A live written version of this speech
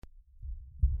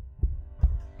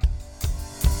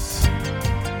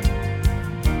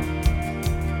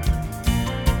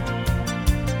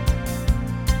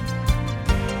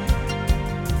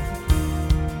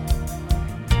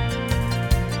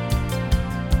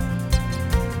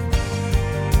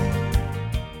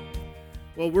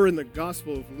Well, we're in the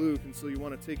Gospel of Luke, and so you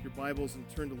want to take your Bibles and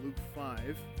turn to Luke 5.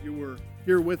 If you were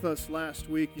here with us last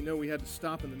week, you know we had to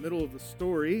stop in the middle of the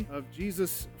story of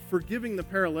Jesus forgiving the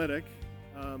paralytic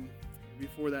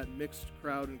before that mixed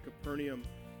crowd in Capernaum.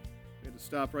 We had to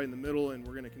stop right in the middle, and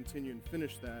we're going to continue and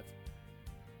finish that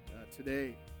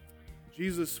today.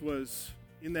 Jesus was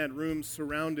in that room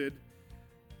surrounded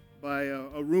by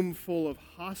a room full of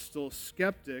hostile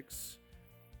skeptics.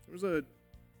 There was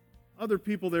other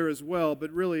people there as well, but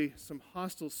really some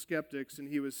hostile skeptics, and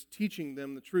he was teaching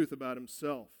them the truth about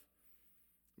himself.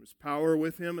 There was power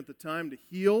with him at the time to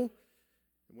heal,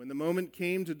 and when the moment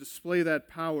came to display that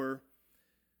power,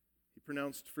 he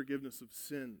pronounced forgiveness of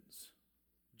sins,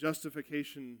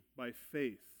 justification by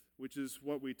faith, which is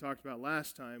what we talked about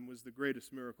last time, was the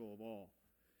greatest miracle of all.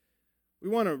 We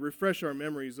want to refresh our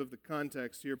memories of the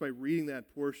context here by reading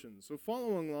that portion. So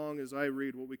follow along as I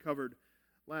read what we covered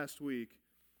last week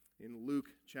in Luke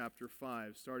chapter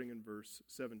 5, starting in verse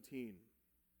 17.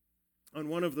 On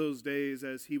one of those days,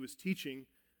 as he was teaching,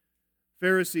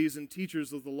 Pharisees and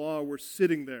teachers of the law were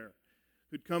sitting there,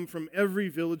 who'd come from every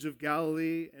village of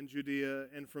Galilee and Judea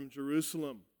and from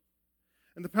Jerusalem.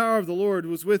 And the power of the Lord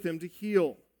was with him to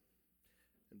heal.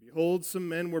 And behold, some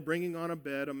men were bringing on a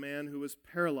bed a man who was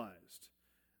paralyzed.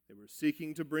 They were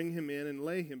seeking to bring him in and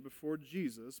lay him before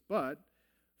Jesus, but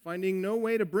finding no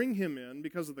way to bring him in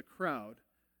because of the crowd,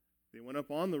 they went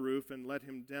up on the roof and let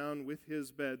him down with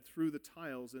his bed through the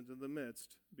tiles into the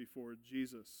midst before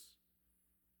Jesus.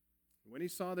 When he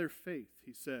saw their faith,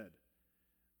 he said,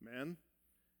 "Man,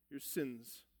 your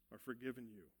sins are forgiven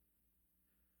you."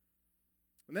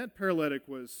 When that paralytic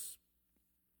was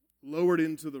lowered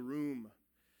into the room,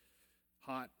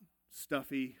 hot,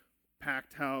 stuffy,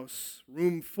 packed house,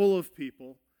 room full of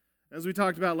people, as we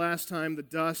talked about last time, the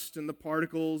dust and the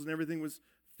particles and everything was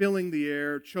filling the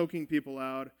air, choking people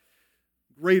out.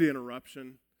 Great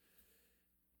interruption.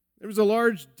 There was a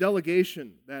large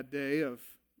delegation that day of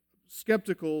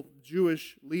skeptical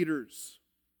Jewish leaders.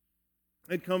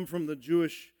 They'd come from the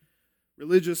Jewish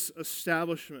religious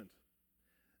establishment.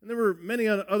 And there were many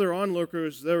other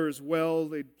onlookers there as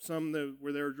well. Some that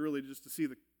were there really just to see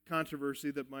the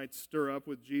controversy that might stir up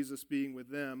with Jesus being with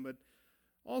them, but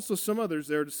also some others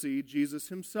there to see Jesus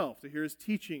himself, to hear his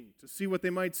teaching, to see what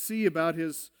they might see about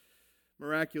his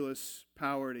miraculous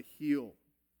power to heal.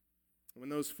 When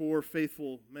those four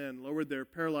faithful men lowered their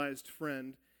paralyzed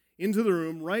friend into the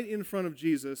room right in front of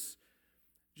Jesus,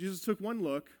 Jesus took one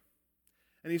look,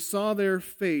 and he saw their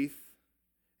faith,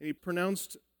 and he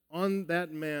pronounced on that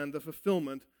man the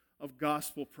fulfillment of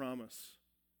gospel promise.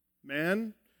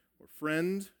 Man, or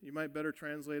friend, you might better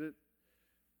translate it,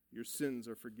 your sins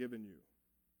are forgiven you.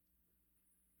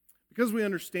 Because we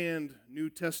understand New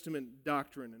Testament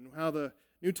doctrine and how the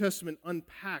New Testament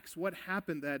unpacks what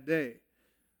happened that day,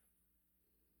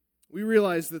 we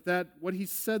realize that what he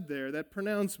said there, that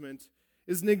pronouncement,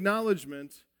 is an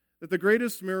acknowledgement that the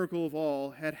greatest miracle of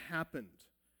all had happened.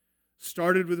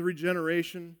 Started with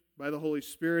regeneration by the Holy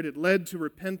Spirit. It led to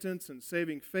repentance and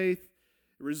saving faith.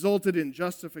 It resulted in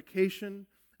justification,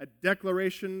 a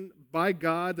declaration by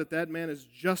God that man is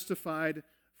justified,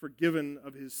 forgiven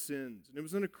of his sins. And it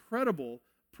was an incredible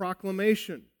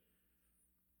proclamation.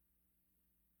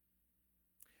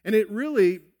 And it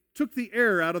really took the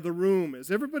air out of the room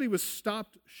as everybody was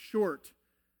stopped short,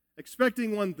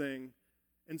 expecting one thing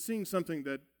and seeing something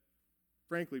that,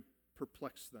 frankly,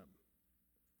 perplexed them.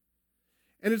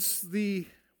 And it's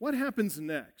what happens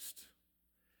next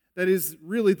that is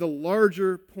really the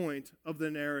larger point of the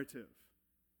narrative.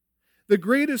 The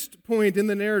greatest point in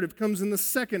the narrative comes in the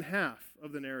second half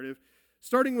of the narrative,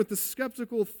 starting with the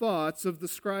skeptical thoughts of the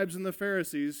scribes and the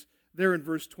Pharisees there in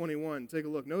verse 21. Take a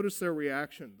look. Notice their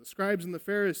reaction. The scribes and the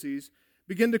Pharisees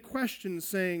begin to question,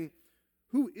 saying,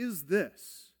 "Who is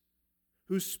this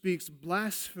who speaks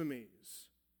blasphemies?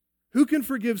 Who can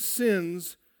forgive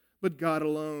sins but God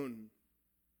alone?"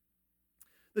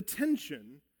 The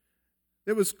tension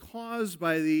that was caused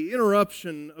by the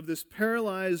interruption of this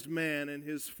paralyzed man and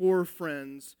his four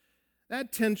friends,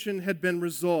 that tension had been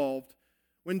resolved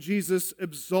when Jesus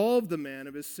absolved the man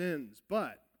of his sins.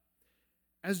 But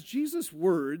as Jesus'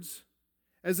 words,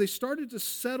 as they started to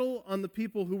settle on the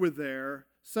people who were there,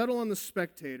 settle on the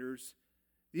spectators,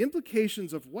 the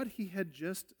implications of what he had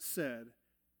just said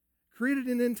created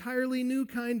an entirely new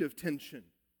kind of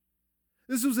tension.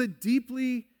 This was a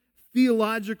deeply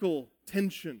theological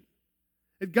tension.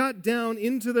 It got down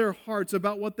into their hearts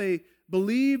about what they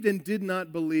believed and did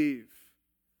not believe.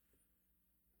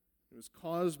 It was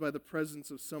caused by the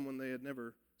presence of someone they had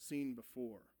never seen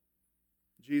before.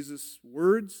 Jesus'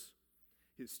 words,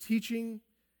 his teaching,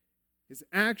 his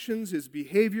actions, his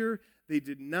behavior, they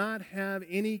did not have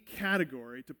any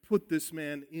category to put this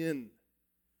man in.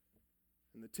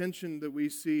 And the tension that we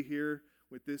see here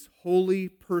with this holy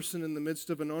person in the midst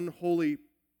of an unholy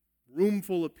room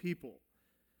full of people,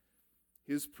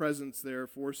 his presence there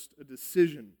forced a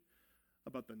decision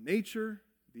about the nature,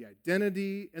 the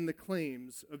identity, and the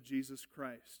claims of Jesus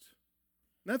Christ.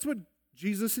 And that's what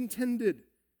Jesus intended.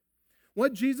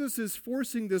 What Jesus is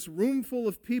forcing this room full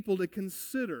of people to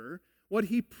consider, what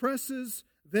he presses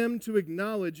them to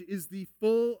acknowledge, is the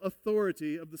full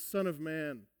authority of the Son of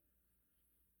Man.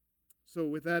 So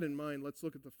with that in mind, let's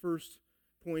look at the first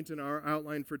point in our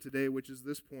outline for today, which is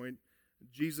this point.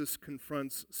 Jesus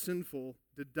confronts sinful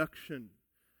deduction.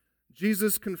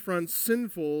 Jesus confronts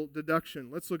sinful deduction.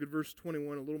 Let's look at verse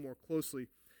 21 a little more closely,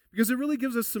 because it really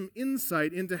gives us some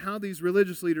insight into how these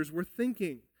religious leaders were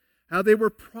thinking, how they were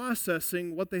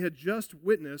processing what they had just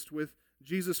witnessed with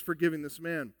Jesus forgiving this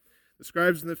man. The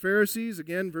scribes and the Pharisees,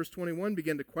 again, verse 21,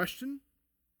 began to question,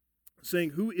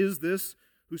 saying, "Who is this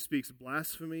who speaks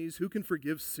blasphemies? Who can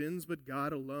forgive sins but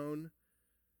God alone?"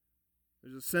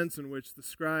 There's a sense in which the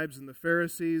scribes and the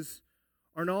Pharisees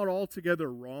are not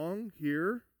altogether wrong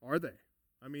here, are they?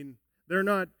 I mean, they're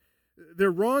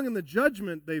wrong in the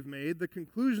judgment they've made, the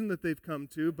conclusion that they've come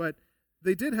to, but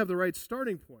they did have the right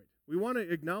starting point. We want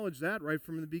to acknowledge that right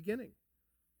from the beginning.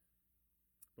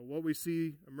 But what we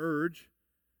see emerge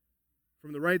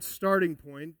from the right starting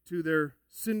point to their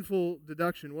sinful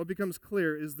deduction, what becomes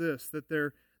clear is this, that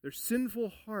their sinful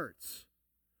hearts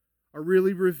are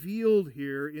really revealed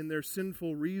here in their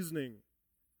sinful reasoning.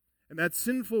 And that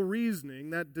sinful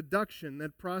reasoning, that deduction,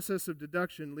 that process of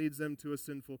deduction leads them to a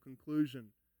sinful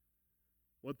conclusion.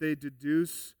 What they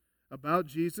deduce about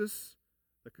Jesus,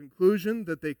 the conclusion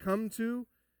that they come to,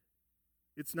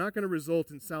 it's not going to result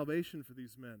in salvation for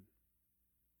these men.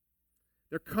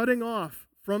 They're cutting off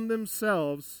from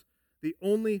themselves the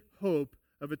only hope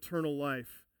of eternal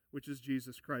life, which is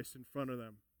Jesus Christ in front of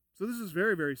them. So this is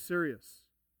very, very serious.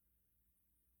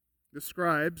 The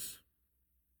scribes,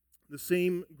 the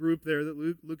same group there that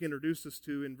Luke introduced us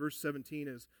to in verse 17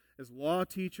 as law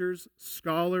teachers,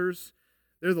 scholars.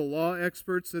 They're the law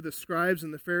experts. They're the scribes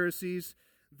and the Pharisees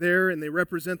there, and they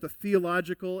represent the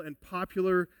theological and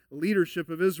popular leadership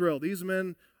of Israel. These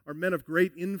men are men of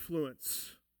great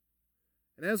influence.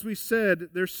 And as we said,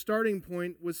 their starting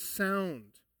point was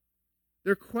sound.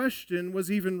 Their question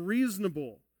was even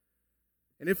reasonable.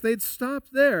 And if they'd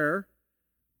stopped there,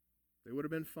 they would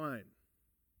have been fine.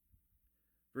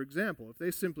 For example, if they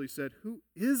simply said, "Who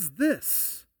is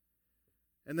this?"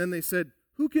 And then they said,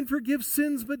 "Who can forgive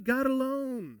sins but God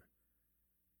alone?"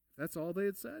 If that's all they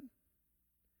had said,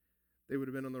 they would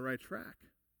have been on the right track.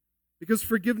 Because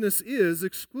forgiveness is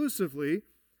exclusively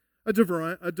a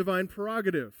divine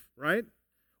prerogative, right?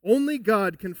 Only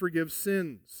God can forgive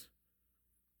sins.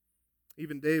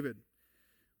 Even David,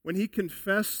 when he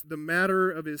confessed the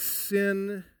matter of his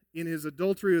sin in his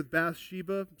adultery with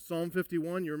Bathsheba, Psalm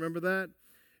 51, you remember that?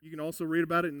 You can also read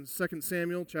about it in 2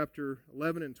 Samuel chapter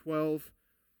 11 and 12.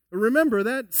 But remember,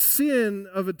 that sin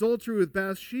of adultery with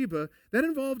Bathsheba, that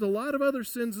involved a lot of other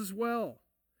sins as well,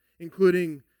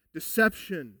 including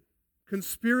deception,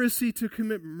 conspiracy to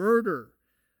commit murder,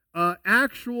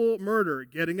 actual murder,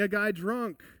 getting a guy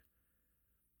drunk,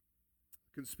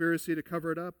 conspiracy to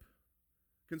cover it up,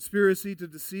 conspiracy to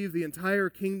deceive the entire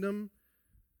kingdom.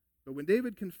 But when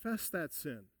David confessed that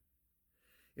sin,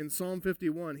 in Psalm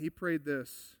 51, he prayed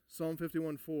this, Psalm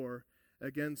 51:4,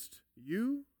 "Against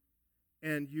you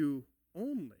and you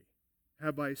only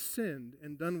have I sinned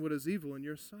and done what is evil in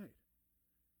your sight."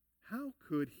 How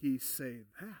could he say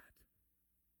that?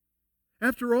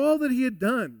 After all that he had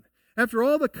done, after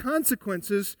all the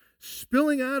consequences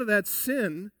spilling out of that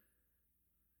sin,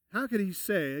 how could he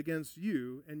say, "Against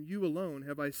you and you alone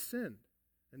have I sinned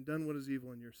and done what is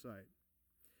evil in your sight"?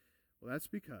 Well, that's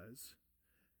because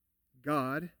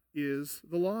God is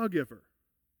the lawgiver.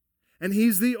 And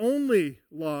he's the only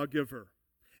lawgiver.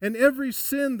 And every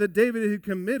sin that David had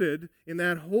committed in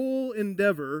that whole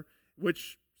endeavor,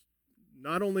 which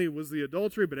not only was the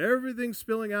adultery, but everything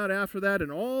spilling out after that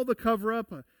and all the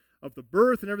cover-up of the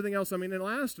birth and everything else, I mean, it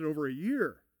lasted over a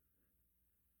year.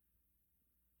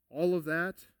 All of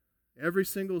that, every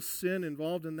single sin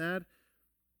involved in that,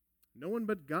 no one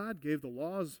but God gave the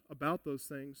laws about those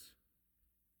things.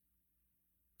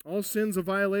 All sin's a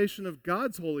violation of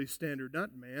God's holy standard,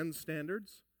 not man's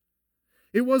standards.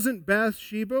 It wasn't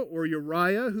Bathsheba or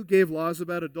Uriah who gave laws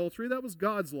about adultery. That was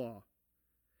God's law.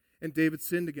 And David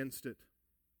sinned against it.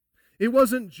 It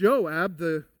wasn't Joab,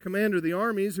 the commander of the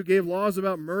armies, who gave laws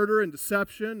about murder and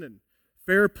deception and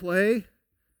fair play.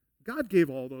 God gave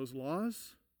all those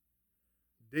laws.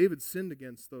 David sinned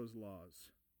against those laws.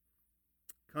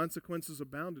 Consequences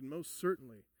abounded, most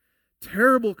certainly.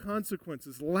 Terrible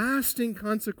consequences, lasting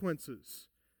consequences.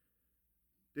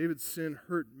 David's sin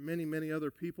hurt many, many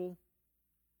other people.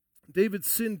 David's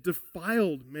sin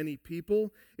defiled many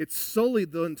people. It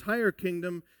sullied the entire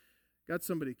kingdom, got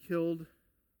somebody killed.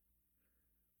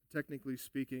 Technically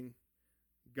speaking,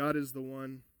 God is the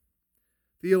one.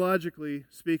 Theologically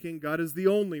speaking, God is the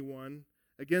only one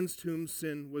against whom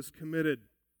sin was committed,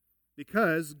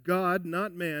 because God,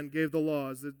 not man, gave the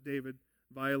laws that David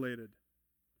violated.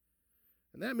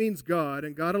 And that means God,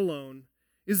 and God alone,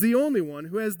 is the only one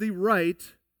who has the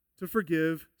right to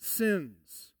forgive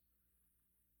sins.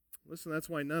 Listen, that's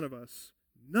why none of us,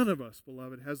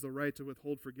 beloved, has the right to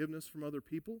withhold forgiveness from other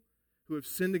people who have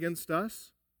sinned against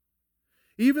us.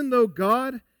 Even though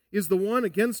God is the one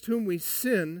against whom we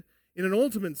sin in an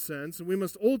ultimate sense, and we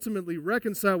must ultimately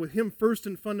reconcile with Him first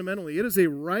and fundamentally, it is a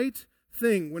right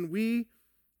thing when we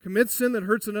commit sin that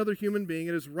hurts another human being.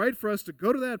 It is right for us to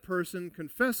go to that person,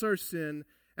 confess our sin,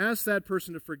 ask that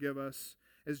person to forgive us.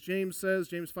 As James says,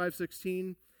 James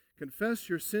 5:16, confess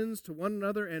your sins to one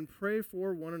another and pray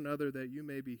for one another that you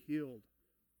may be healed.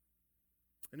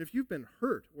 And if you've been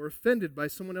hurt or offended by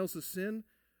someone else's sin,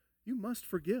 you must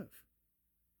forgive.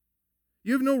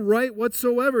 You have no right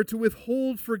whatsoever to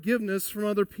withhold forgiveness from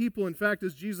other people. In fact,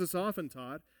 as Jesus often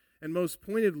taught, and most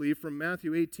pointedly from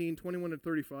Matthew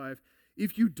 18:21-35,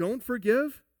 if you don't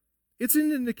forgive, it's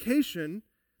an indication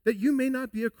that you may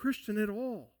not be a Christian at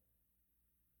all.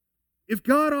 If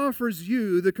God offers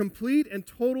you the complete and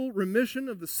total remission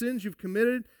of the sins you've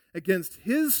committed against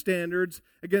His standards,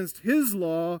 against His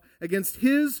law, against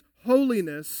His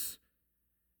holiness,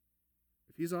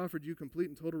 if He's offered you complete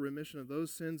and total remission of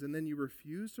those sins and then you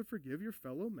refuse to forgive your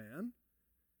fellow man,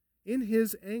 in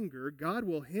His anger, God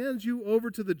will hand you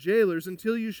over to the jailers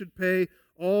until you should pay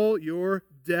all your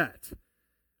debt,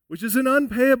 which is an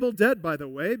unpayable debt, by the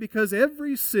way, because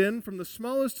every sin, from the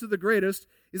smallest to the greatest,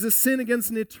 is a sin against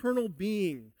an eternal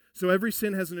being. So every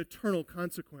sin has an eternal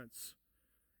consequence.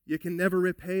 You can never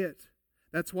repay it.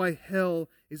 That's why hell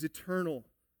is eternal.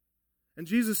 And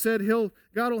Jesus said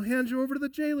God will hand you over to the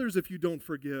jailers if you don't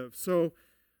forgive. So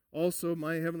also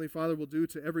my Heavenly Father will do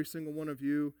to every single one of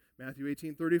you, Matthew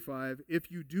 18:35,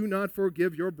 if you do not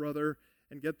forgive your brother,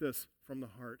 and get this, from the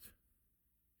heart.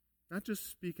 Not just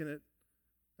speaking it,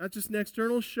 not just an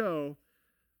external show,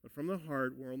 but from the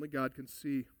heart where only God can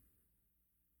see.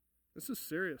 This is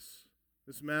serious,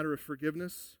 this matter of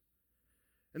forgiveness.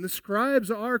 And the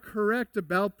scribes are correct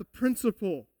about the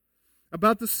principle,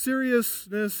 about the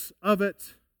seriousness of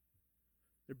it.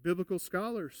 They're biblical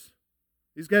scholars.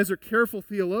 These guys are careful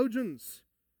theologians.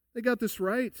 They got this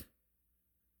right.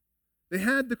 They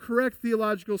had the correct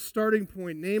theological starting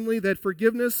point, namely that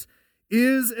forgiveness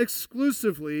is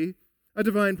exclusively a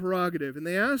divine prerogative. And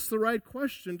they asked the right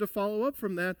question to follow up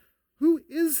from that. Who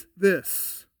is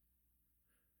this?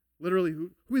 Literally,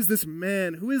 who is this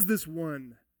man? Who is this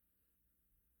one?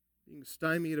 Being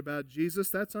stymied about Jesus,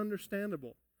 that's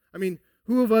understandable. I mean,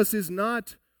 who of us is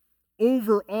not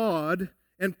overawed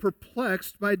and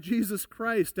perplexed by Jesus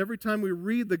Christ? Every time we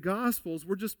read the Gospels,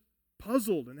 we're just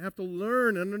puzzled and have to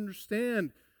learn and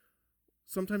understand.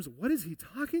 Sometimes, what is He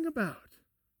talking about?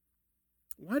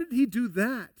 Why did He do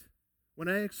that when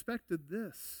I expected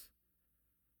this?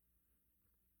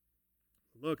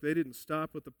 Look, they didn't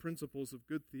stop with the principles of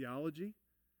good theology.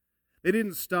 They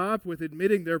didn't stop with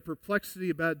admitting their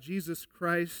perplexity about Jesus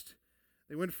Christ.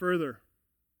 They went further.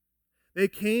 They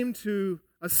came to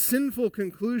a sinful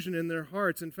conclusion in their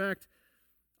hearts. In fact,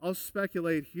 I'll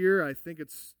speculate here. I think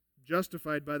it's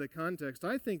justified by the context.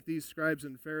 I think these scribes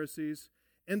and Pharisees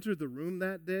entered the room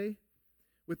that day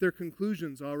with their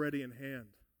conclusions already in hand.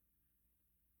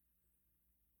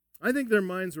 I think their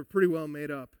minds were pretty well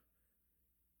made up.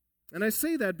 And I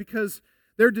say that because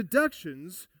their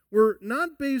deductions were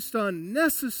not based on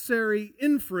necessary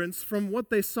inference from what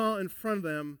they saw in front of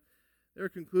them. Their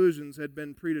conclusions had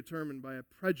been predetermined by a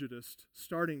prejudiced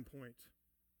starting point.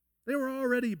 They were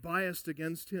already biased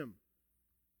against Him.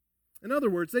 In other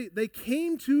words, they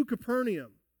came to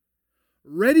Capernaum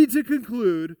ready to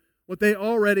conclude what they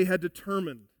already had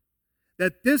determined,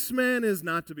 that this man is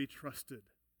not to be trusted.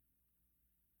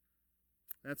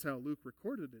 That's how Luke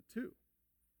recorded it too.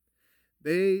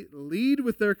 They lead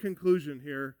with their conclusion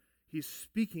here. He's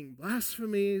speaking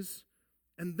blasphemies,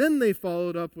 and then they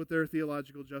followed up with their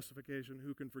theological justification.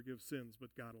 Who can forgive sins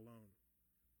but God alone?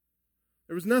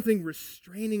 There was nothing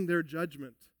restraining their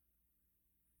judgment.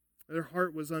 Their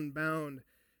heart was unbound.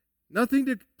 Nothing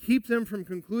to keep them from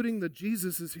concluding that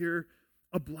Jesus is here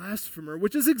a blasphemer,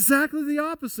 which is exactly the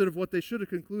opposite of what they should have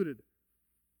concluded.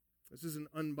 This is an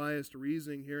unbiased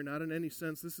reasoning here, not in any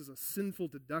sense. This is a sinful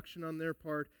deduction on their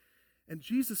part. And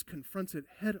Jesus confronts it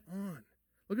head on.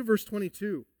 Look at verse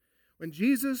 22. When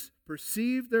Jesus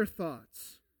perceived their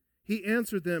thoughts, he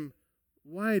answered them,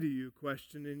 "Why do you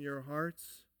question in your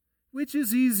hearts? Which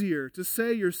is easier, to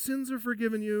say your sins are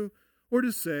forgiven you, or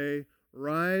to say,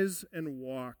 rise and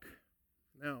walk?"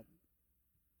 Now,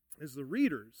 as the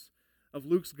readers of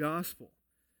Luke's gospel,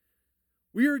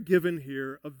 we are given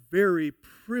here a very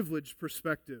privileged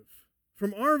perspective.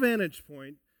 From our vantage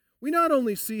point, we not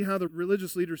only see how the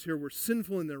religious leaders here were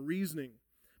sinful in their reasoning,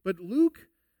 but Luke,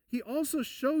 he also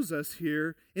shows us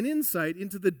here an insight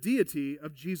into the deity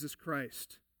of Jesus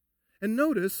Christ. And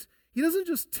notice, he doesn't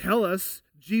just tell us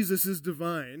Jesus is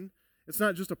divine. It's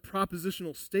not just a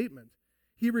propositional statement.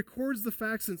 He records the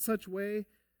facts in such a way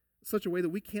that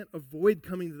we can't avoid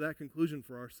coming to that conclusion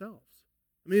for ourselves.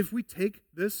 I mean, if we take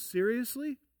this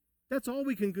seriously, that's all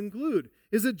we can conclude,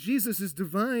 is that Jesus is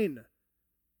divine.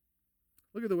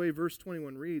 Look at the way verse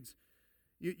 21 reads.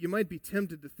 You might be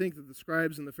tempted to think that the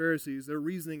scribes and the Pharisees, they're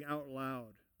reasoning out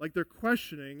loud. Like they're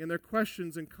questioning, and their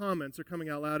questions and comments are coming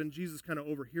out loud, and Jesus kind of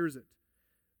overhears it.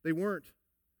 They weren't.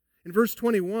 In verse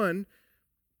 21,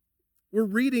 we're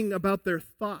reading about their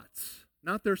thoughts,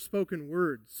 not their spoken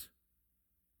words.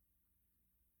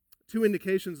 Two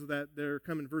indications of that there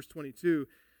come in verse 22.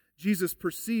 Jesus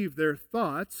perceived their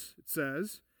thoughts, it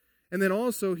says, and then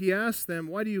also he asked them,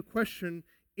 "Why do you question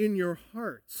in your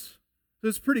hearts?" So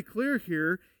it's pretty clear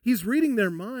here, he's reading their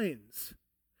minds.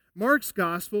 Mark's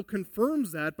gospel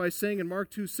confirms that by saying in Mark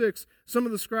 2:6, some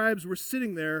of the scribes were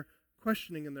sitting there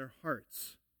questioning in their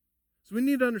hearts. So we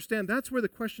need to understand that's where the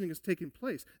questioning is taking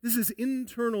place. This is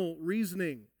internal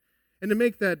reasoning. And to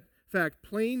make that fact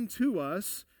plain to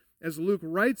us, as Luke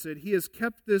writes it, he has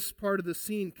kept this part of the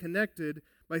scene connected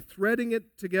by threading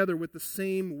it together with the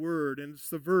same word, and it's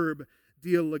the verb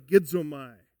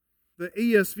dialogizomai. The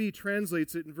ESV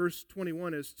translates it in verse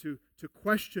 21 as to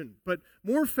question. But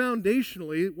more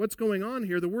foundationally, what's going on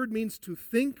here, the word means to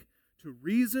think, to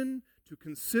reason, to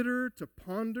consider, to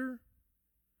ponder.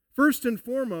 First and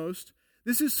foremost,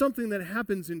 this is something that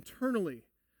happens internally.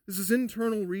 This is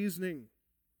internal reasoning.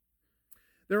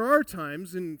 There are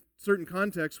times in certain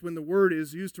contexts when the word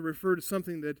is used to refer to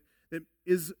something that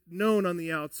is known on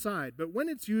the outside. But when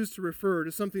it's used to refer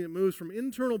to something that moves from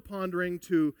internal pondering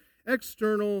to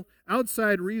external,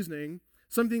 outside reasoning,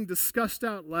 something discussed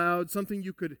out loud, something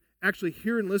you could actually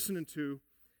hear and listen to,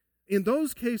 in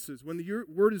those cases, when the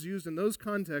word is used in those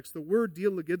contexts, the word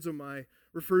dialogizomai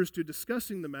refers to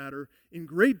discussing the matter in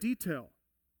great detail.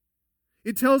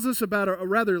 It tells us about a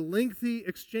rather lengthy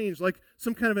exchange, like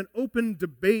some kind of an open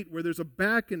debate where there's a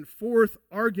back and forth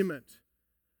argument.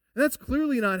 And that's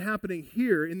clearly not happening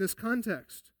here in this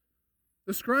context.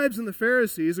 The scribes and the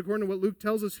Pharisees, according to what Luke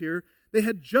tells us here, they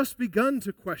had just begun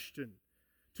to question,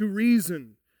 to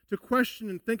reason, to question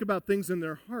and think about things in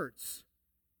their hearts.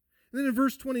 And then in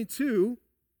verse 22,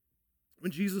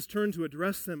 when Jesus turned to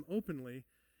address them openly,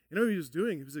 you know what he was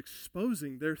doing? He was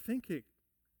exposing their thinking.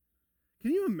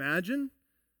 Can you imagine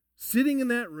sitting in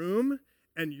that room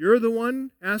and you're the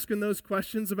one asking those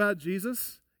questions about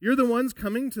Jesus? You're the ones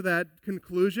coming to that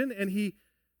conclusion, and he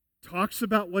talks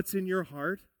about what's in your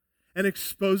heart and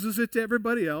exposes it to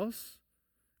everybody else.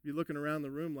 You're looking around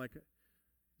the room like,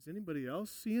 is anybody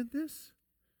else seeing this?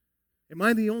 Am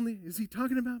I the only? Is he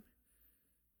talking about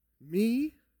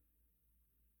me?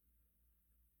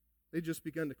 They just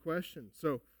begun to question.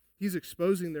 So he's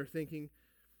exposing their thinking.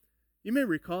 You may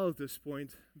recall at this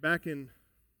point, back in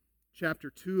chapter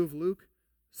 2 of Luke,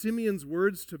 Simeon's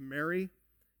words to Mary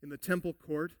in the temple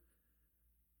court,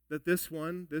 that this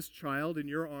child in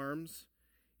your arms,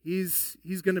 he's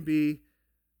going to be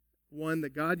one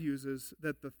that God uses,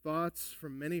 that the thoughts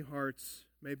from many hearts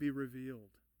may be revealed.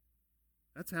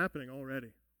 That's happening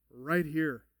already, right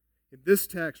here, in this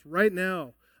text, right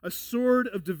now. A sword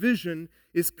of division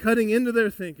is cutting into their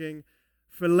thinking,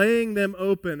 filleting them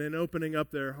open and opening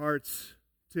up their hearts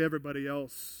to everybody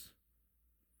else.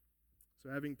 So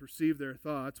having perceived their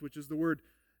thoughts, which is the word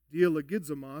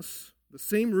dialogizomos, the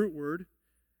same root word,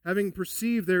 having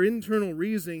perceived their internal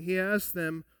reasoning, he asked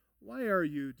them, "Why are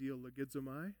you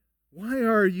dialogizomai? Why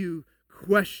are you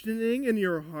questioning in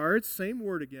your hearts?" Same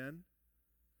word again.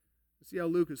 See how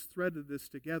Luke has threaded this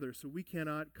together so we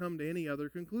cannot come to any other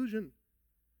conclusion.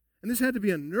 And this had to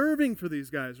be unnerving for these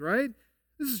guys, right?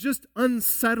 This is just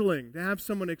unsettling to have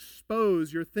someone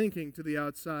expose your thinking to the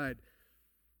outside.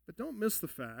 But don't miss the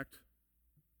fact,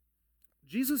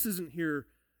 Jesus isn't here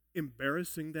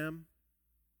embarrassing them.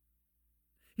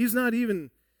 He's not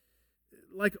even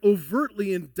like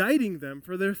overtly indicting them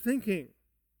for their thinking.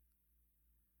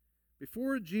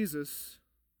 Before Jesus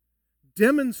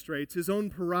demonstrates his own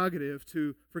prerogative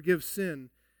to forgive sin,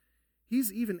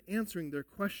 he's even answering their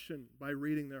question by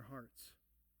reading their hearts.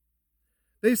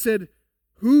 They said,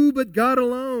 "Who but God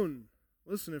alone?"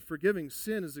 Listen, if forgiving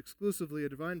sin is exclusively a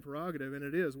divine prerogative, and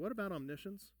it is, what about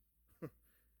omniscience?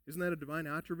 Isn't that a divine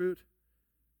attribute?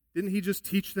 Didn't he just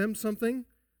teach them something?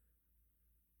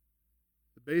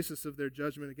 The basis of their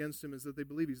judgment against him is that they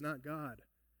believe he's not God.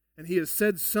 And he has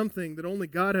said something that only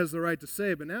God has the right to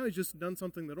say, but now he's just done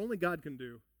something that only God can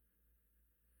do.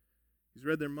 He's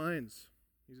read their minds.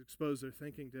 He's exposed their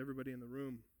thinking to everybody in the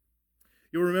room.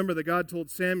 You'll remember that God told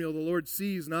Samuel, the Lord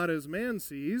sees not as man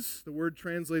sees. The word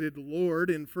translated Lord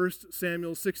in 1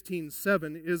 Samuel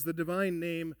 16:7 is the divine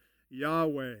name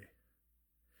Yahweh.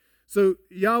 So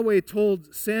Yahweh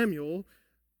told Samuel,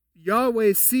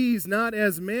 Yahweh sees not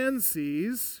as man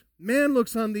sees. Man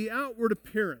looks on the outward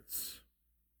appearance.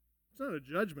 It's not a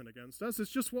judgment against us.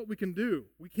 It's just what we can do.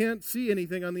 We can't see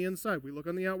anything on the inside. We look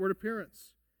on the outward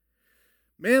appearance.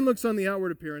 Man looks on the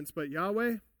outward appearance, but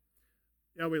Yahweh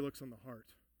looks on the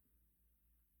heart.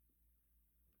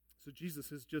 So Jesus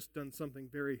has just done something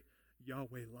very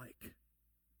Yahweh-like.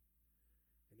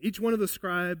 And each one of the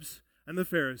scribes and the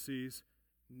Pharisees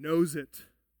knows it.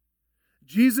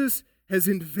 Jesus has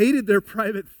invaded their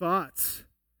private thoughts.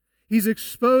 He's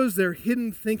exposed their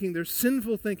hidden thinking, their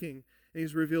sinful thinking, and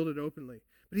he's revealed it openly.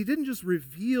 But he didn't just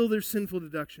reveal their sinful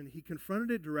deduction. He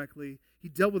confronted it directly. He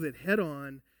dealt with it head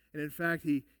on. And in fact,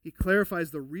 he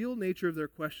clarifies the real nature of their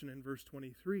question in verse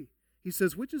 23. He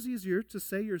says, which is easier, to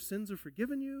say your sins are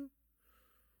forgiven you,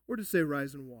 or to say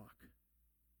rise and walk?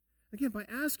 Again, by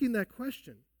asking that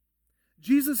question,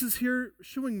 Jesus is here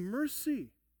showing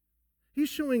mercy. He's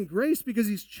showing grace because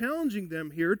he's challenging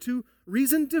them here to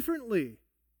reason differently,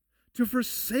 to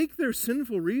forsake their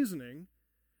sinful reasoning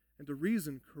and to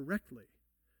reason correctly,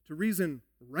 to reason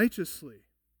righteously.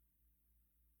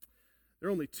 There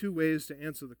are only two ways to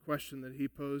answer the question that he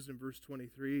posed in verse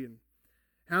 23, and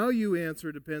how you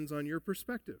answer depends on your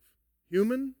perspective,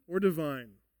 human or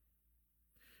divine.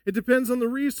 It depends on the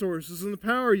resources and the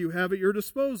power you have at your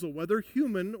disposal, whether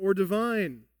human or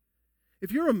divine.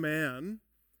 If you're a man,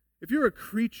 if you're a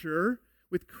creature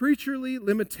with creaturely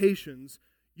limitations,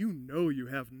 you know you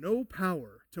have no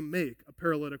power to make a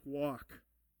paralytic walk.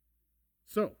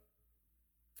 So,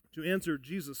 to answer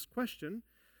Jesus' question,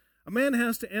 a man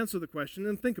has to answer the question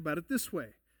and think about it this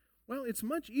way. Well, it's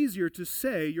much easier to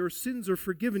say your sins are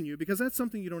forgiven you because that's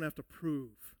something you don't have to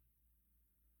prove.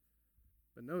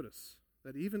 But notice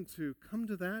that even to come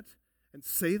to that and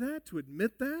say that, to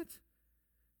admit that,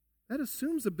 that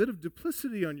assumes a bit of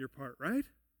duplicity on your part, right?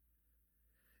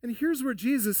 And here's where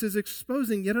Jesus is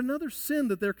exposing yet another sin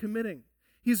that they're committing.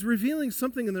 He's revealing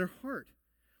something in their heart.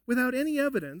 Without any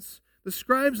evidence, the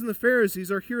scribes and the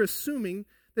Pharisees are here assuming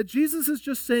that Jesus is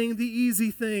just saying the easy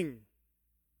thing.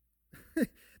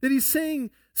 That he's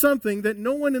saying something that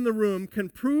no one in the room can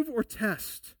prove or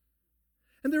test.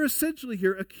 And they're essentially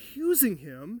here accusing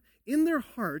him in their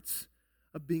hearts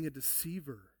of being a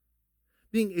deceiver,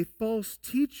 being a false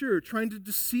teacher, trying to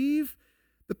deceive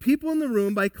the people in the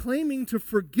room by claiming to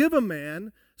forgive a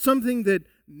man something that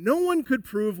no one could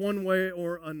prove one way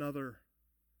or another.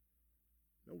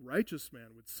 No righteous man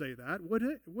would say that,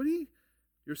 would he?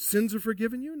 Your sins are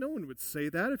forgiven you? No one would say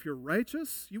that. If you're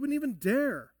righteous, you wouldn't even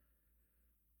dare.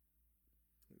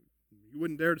 You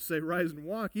wouldn't dare to say rise and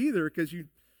walk either, because you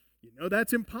know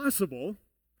that's impossible.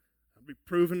 That'd be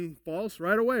proven false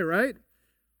right away, right?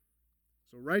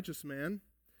 So a righteous man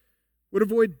would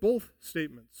avoid both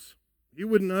statements. He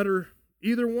wouldn't utter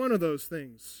either one of those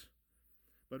things.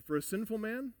 But for a sinful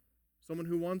man, someone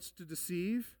who wants to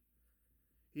deceive,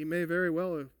 he may very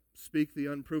well speak the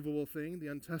unprovable thing, the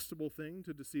untestable thing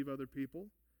to deceive other people.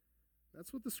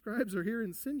 That's what the scribes are here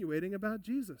insinuating about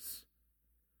Jesus.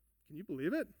 Can you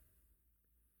believe it?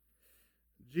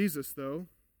 Jesus, though,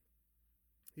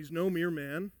 he's no mere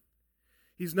man.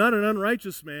 He's not an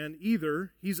unrighteous man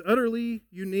either. He's utterly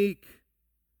unique.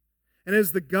 And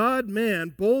as the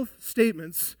God-man, both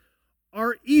statements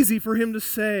are easy for him to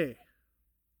say.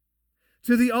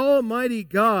 To the Almighty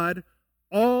God,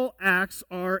 all acts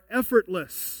are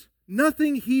effortless.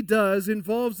 Nothing he does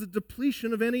involves the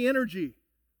depletion of any energy.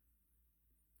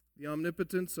 The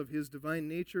omnipotence of his divine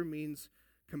nature means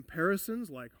comparisons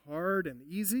like hard and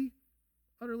easy,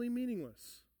 utterly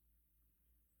meaningless.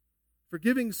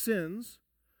 Forgiving sins,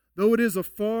 though it is a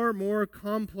far more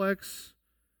complex,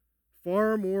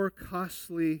 far more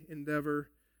costly endeavor,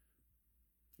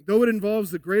 though it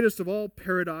involves the greatest of all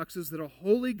paradoxes that a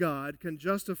holy God can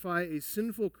justify a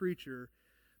sinful creature,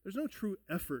 there's no true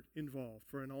effort involved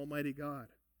for an almighty God.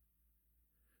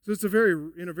 So it's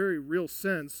in a very real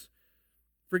sense,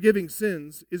 forgiving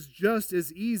sins is just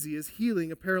as easy as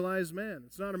healing a paralyzed man.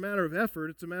 It's not a matter of effort,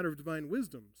 it's a matter of divine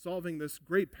wisdom, solving this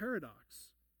great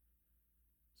paradox.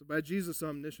 So by Jesus'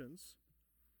 omniscience,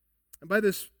 and by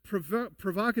this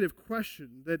provocative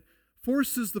question that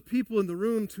forces the people in the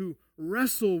room to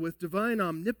wrestle with divine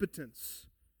omnipotence,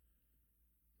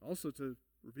 also to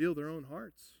reveal their own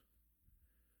hearts.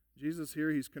 Jesus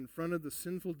here, he's confronted the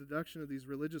sinful deduction of these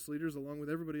religious leaders along with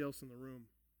everybody else in the room.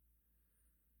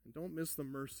 And don't miss the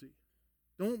mercy.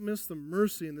 Don't miss the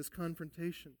mercy in this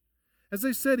confrontation. As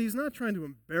I said, he's not trying to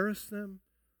embarrass them.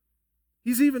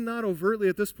 He's even not overtly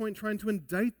at this point trying to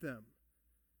indict them,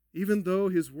 even though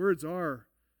his words are,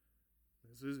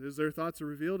 as their thoughts are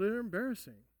revealed, they're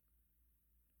embarrassing.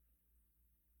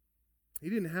 He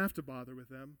didn't have to bother with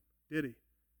them, did he?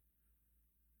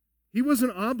 He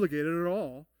wasn't obligated at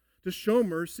all to show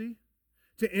mercy,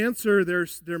 to answer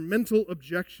their mental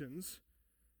objections,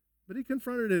 but he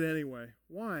confronted it anyway.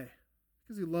 Why?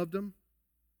 Because he loved them,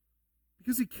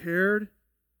 because he cared,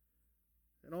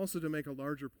 and also to make a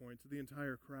larger point to the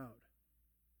entire crowd.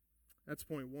 That's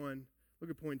point one. Look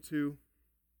at point two.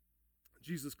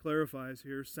 Jesus clarifies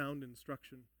here sound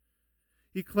instruction.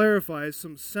 He clarifies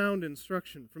some sound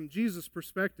instruction. From Jesus'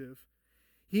 perspective,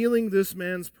 healing this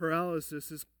man's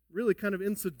paralysis is really kind of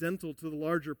incidental to the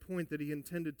larger point that he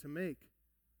intended to make.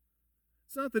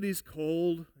 It's not that he's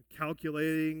cold,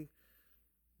 calculating,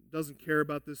 doesn't care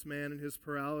about this man and his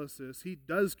paralysis. He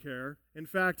does care. In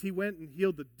fact, he went and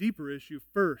healed the deeper issue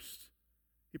first.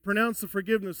 He pronounced the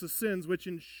forgiveness of sins, which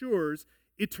ensures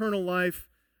eternal life,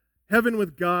 heaven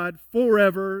with God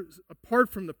forever,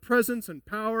 apart from the presence and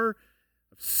power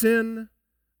of sin,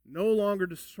 no longer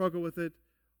to struggle with it.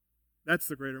 That's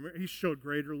the greater. He showed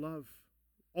greater love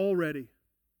already.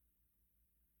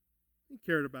 He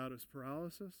cared about his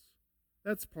paralysis.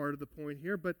 That's part of the point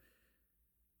here. But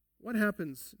what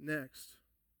happens next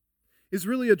is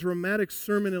really a dramatic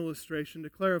sermon illustration to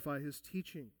clarify his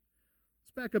teaching.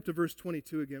 Let's back up to verse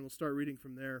 22 again. We'll start reading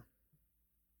from there.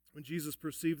 When Jesus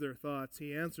perceived their thoughts,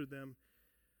 he answered them,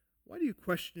 "Why do you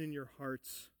question in your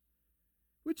hearts?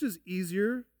 Which is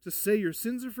easier, to say your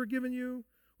sins are forgiven you,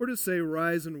 or to say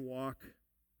rise and walk?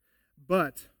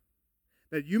 But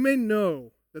that you may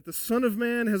know that the Son of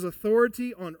Man has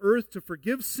authority on earth to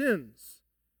forgive sins."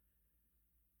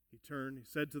 He turned, he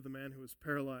said to the man who was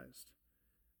paralyzed,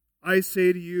 "I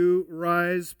say to you,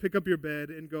 rise, pick up your bed,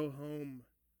 and go home."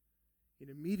 And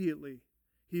immediately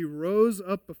he rose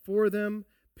up before them,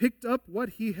 picked up what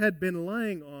he had been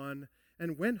lying on,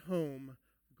 and went home,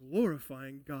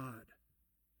 glorifying God.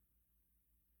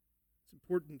 It's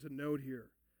important to note here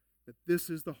that this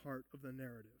is the heart of the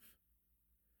narrative.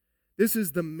 This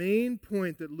is the main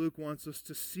point that Luke wants us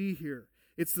to see here.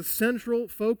 It's the central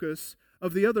focus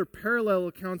of the other parallel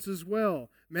accounts as well.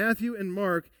 Matthew and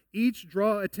Mark each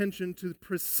draw attention to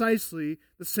precisely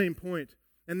the same point.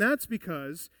 And that's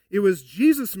because it was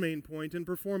Jesus' main point in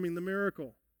performing the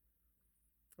miracle.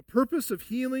 The purpose of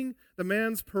healing the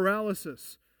man's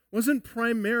paralysis wasn't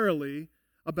primarily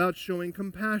about showing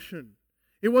compassion.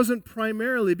 It wasn't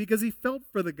primarily because he felt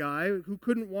for the guy who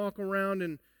couldn't walk around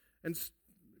and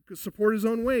support his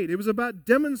own weight. It was about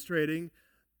demonstrating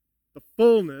the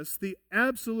fullness, the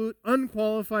absolute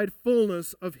unqualified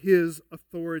fullness of his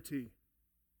authority.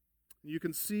 You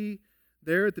can see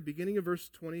there at the beginning of verse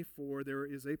 24, there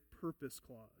is a purpose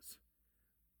clause.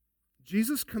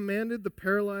 Jesus commanded the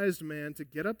paralyzed man to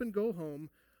get up and go home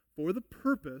for the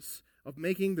purpose of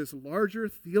making this larger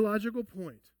theological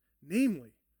point,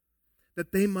 namely,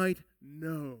 that they might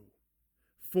know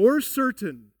for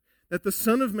certain that the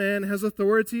Son of Man has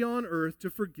authority on earth to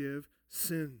forgive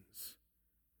sins.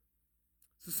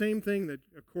 It's the same thing that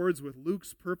accords with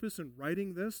Luke's purpose in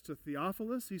writing this to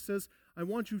Theophilus. He says, I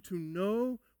want you to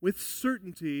know with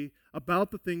certainty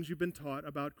about the things you've been taught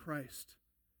about Christ.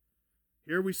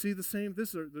 Here we see the same.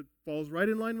 This that falls right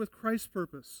in line with Christ's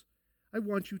purpose. I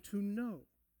want you to know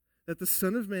that the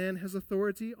Son of Man has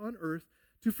authority on earth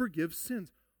to forgive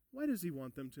sins. Why does he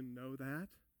want them to know that?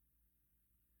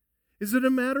 Is it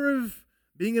a matter of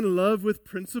being in love with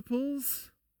principles?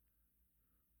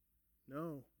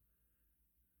 No.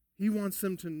 He wants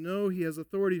them to know he has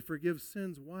authority to forgive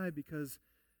sins. Why? Because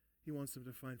he wants them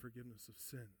to find forgiveness of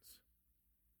sins.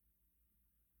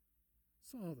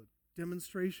 It's all the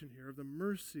demonstration here of the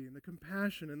mercy and the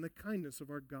compassion and the kindness of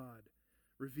our God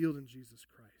revealed in Jesus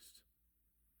Christ.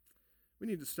 We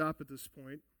need to stop at this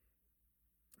point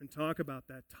and talk about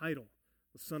that title,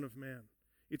 the Son of Man.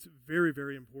 It's very,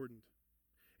 very important.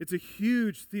 It's a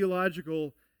huge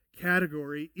theological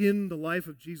category in the life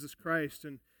of Jesus Christ,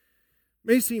 and it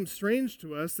may seem strange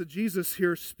to us that Jesus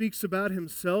here speaks about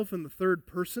himself in the third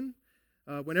person.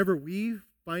 Whenever we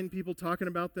find people talking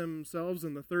about themselves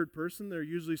in the third person, they're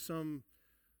usually some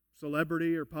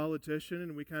celebrity or politician,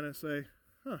 and we kind of say,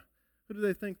 who do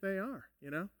they think they are,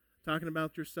 Talking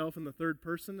about yourself in the third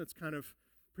person, it's kind of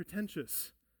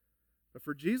pretentious. But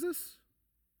for Jesus,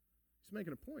 he's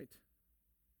making a point.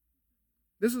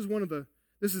 This is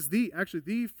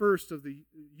the first of the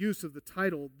use of the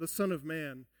title, the Son of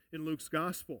Man, in Luke's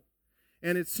Gospel.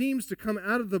 And it seems to come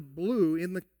out of the blue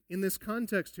in this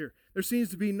context here. There seems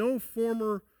to be no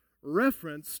former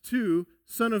reference to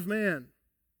Son of Man.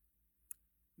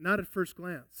 Not at first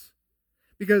glance.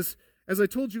 Because, as I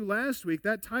told you last week,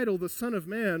 that title, the Son of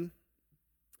Man,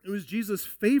 it was Jesus'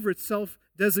 favorite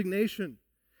self-designation.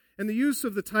 And the use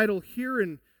of the title here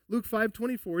in Luke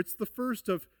 5:24, it's the first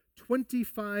of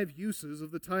 25 uses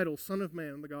of the title Son of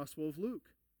Man in the Gospel of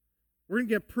Luke. We're going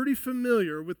to get pretty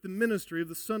familiar with the ministry of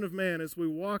the Son of Man as we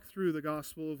walk through the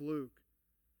Gospel of Luke.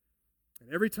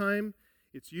 And every time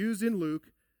it's used in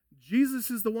Luke,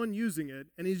 Jesus is the one using it,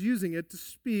 and he's using it to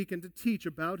speak and to teach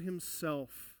about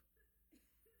himself.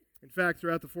 In fact,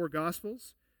 throughout the four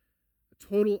Gospels, a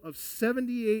total of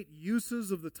 78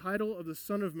 uses of the title of the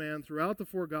Son of Man throughout the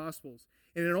four Gospels.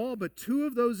 And in all but two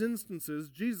of those instances,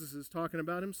 Jesus is talking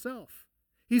about himself.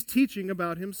 He's teaching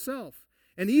about himself.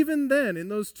 And even then, in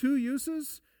those two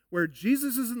uses, where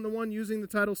Jesus isn't the one using the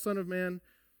title Son of Man,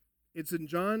 it's in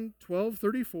John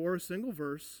 12:34, a single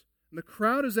verse, and the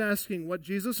crowd is asking what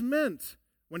Jesus meant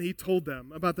when he told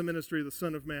them about the ministry of the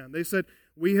Son of Man. They said,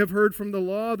 "We have heard from the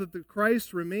law that the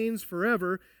Christ remains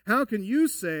forever. How can you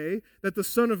say that the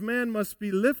Son of Man must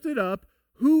be lifted up?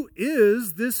 Who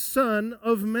is this Son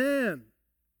of Man?"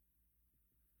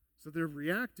 So they're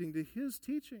reacting to his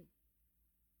teaching.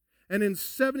 And in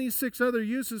 76 other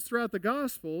uses throughout the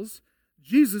Gospels,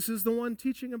 Jesus is the one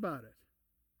teaching about it.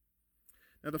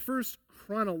 Now, the first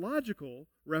chronological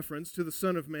reference to the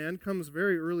Son of Man comes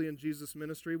very early in Jesus'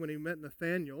 ministry when he met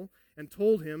Nathanael and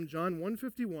told him, John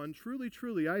 1:51, "Truly,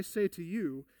 truly, I say to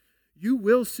you, you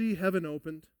will see heaven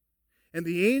opened, and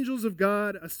the angels of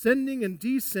God ascending and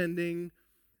descending."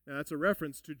 Now, that's a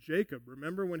reference to Jacob.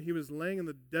 Remember when he was laying in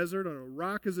the desert on a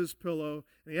rock as his pillow,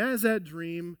 and he has that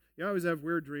dream. You always have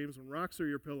weird dreams when rocks are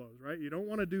your pillows, right? You don't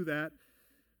want to do that.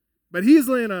 But he's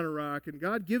laying on a rock, and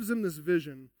God gives him this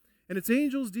vision, and it's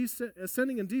angels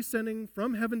ascending and descending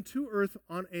from heaven to earth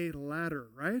on a ladder,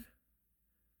 right?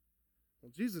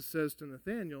 Well, Jesus says to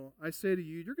Nathanael, "I say to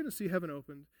you, you're going to see heaven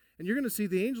opened, and you're going to see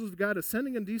the angels of God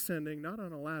ascending and descending, not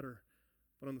on a ladder,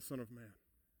 but on the Son of Man."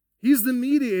 He's the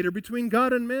mediator between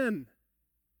God and men.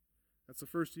 That's the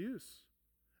first use.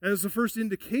 And it's the first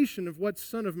indication of what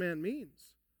Son of Man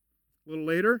means. A little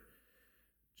later,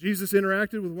 Jesus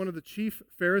interacted with one of the chief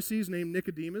Pharisees named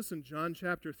Nicodemus in John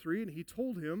chapter 3, and he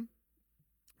told him,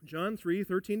 John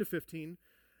 3:13-15,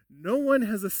 "No one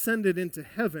has ascended into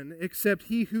heaven except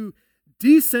he who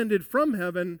descended from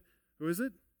heaven." Who is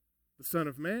it? The Son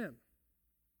of Man.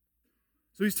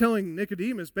 So he's telling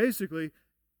Nicodemus, basically,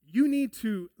 you need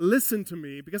to listen to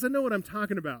me because I know what I'm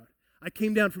talking about. I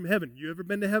came down from heaven. You ever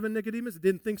been to heaven, Nicodemus? I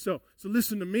didn't think so. So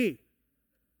listen to me.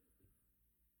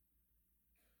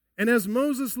 And as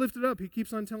Moses lifted up, he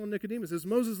keeps on telling Nicodemus, as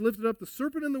Moses lifted up the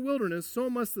serpent in the wilderness, so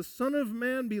must the Son of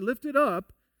Man be lifted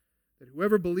up, that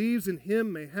whoever believes in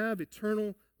him may have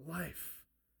eternal life.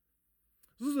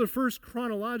 Those are the first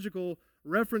chronological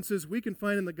references we can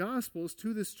find in the Gospels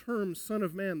to this term, Son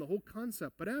of Man, the whole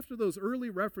concept. But after those early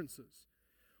references,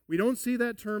 we don't see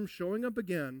that term showing up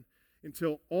again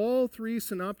until all three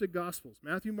synoptic Gospels,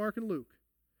 Matthew, Mark, and Luke,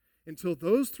 until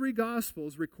those three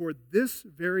Gospels record this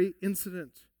very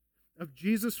incident of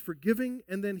Jesus forgiving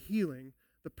and then healing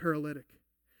the paralytic.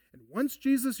 And once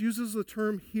Jesus uses the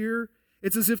term here,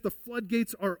 it's as if the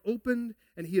floodgates are opened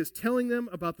and he is telling them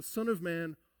about the Son of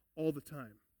Man all the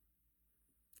time.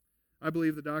 I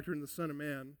believe the doctrine of the Son of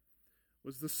Man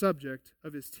was the subject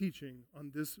of his teaching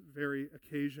on this very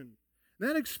occasion. And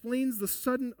that explains the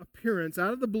sudden appearance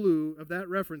out of the blue of that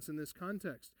reference in this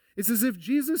context. It's as if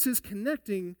Jesus is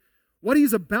connecting what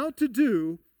he's about to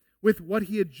do with what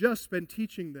he had just been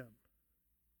teaching them.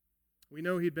 We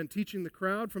know he'd been teaching the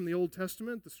crowd from the Old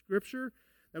Testament, the Scripture.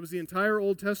 That was the entire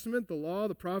Old Testament, the law,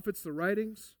 the prophets, the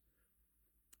writings.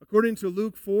 According to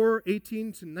Luke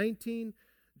 4:18-19,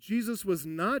 Jesus was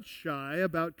not shy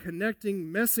about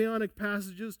connecting messianic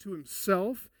passages to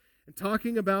himself and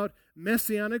talking about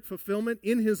messianic fulfillment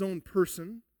in his own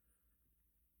person.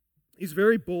 He's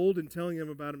very bold in telling them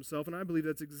about himself, and I believe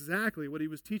that's exactly what he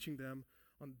was teaching them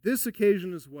on this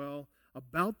occasion as well,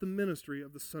 about the ministry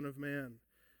of the Son of Man.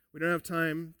 We don't have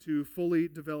time to fully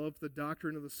develop the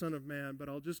doctrine of the Son of Man, but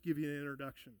I'll just give you an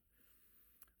introduction.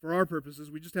 for our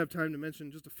purposes, we just have time to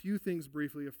mention just a few things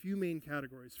briefly, a few main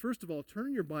categories. First of all,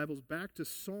 turn your Bibles back to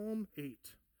Psalm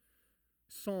 8.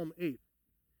 Psalm 8.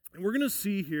 And we're going to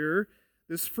see here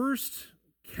this first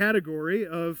category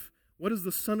of what does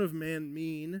the Son of Man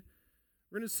mean.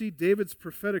 We're going to see David's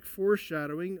prophetic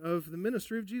foreshadowing of the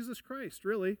ministry of Jesus Christ,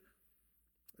 really.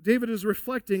 David is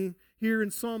reflecting here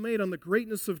in Psalm 8 on the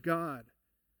greatness of God,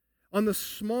 on the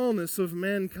smallness of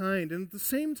mankind, and at the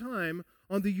same time,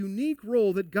 on the unique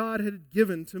role that God had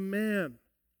given to man.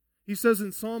 He says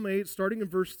in Psalm 8, starting in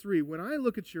verse 3, "When I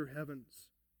look at your heavens,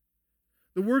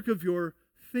 the work of your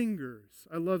fingers,"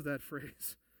 I love that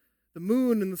phrase, "the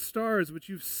moon and the stars which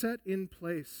you've set in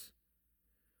place.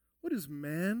 What is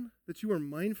man that you are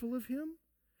mindful of him?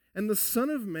 And the Son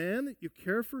of Man that you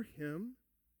care for him?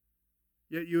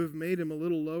 Yet you have made him a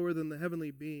little lower than the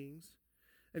heavenly beings,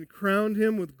 and crowned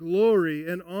him with glory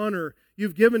and honor.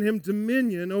 You've given him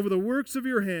dominion over the works of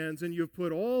your hands, and you've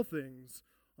put all things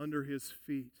under his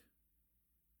feet."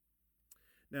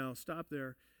 Now, stop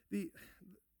there.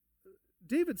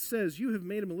 David says, you have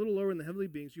made him a little lower than the heavenly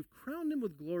beings. You've crowned him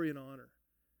with glory and honor.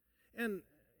 And,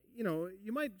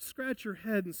 you might scratch your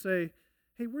head and say,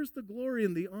 hey, where's the glory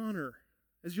and the honor?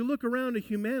 As you look around at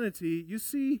humanity, you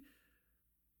see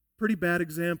pretty bad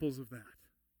examples of that.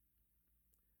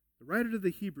 The writer to the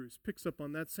Hebrews picks up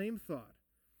on that same thought.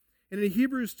 And in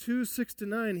Hebrews 2,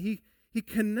 6-9, he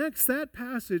connects that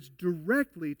passage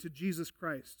directly to Jesus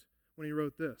Christ when he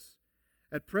wrote this.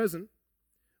 "At present,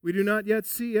 we do not yet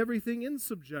see everything in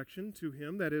subjection to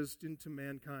him, that is, into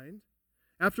mankind."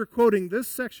 After quoting this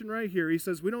section right here, he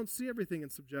says, we don't see everything in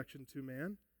subjection to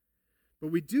man, but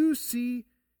we do see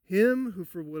him who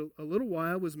for a little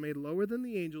while was made lower than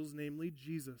the angels, namely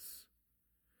Jesus,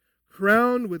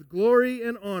 crowned with glory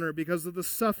and honor because of the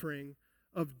suffering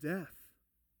of death.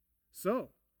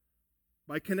 So,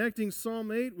 by connecting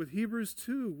Psalm 8 with Hebrews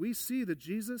 2, we see that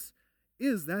Jesus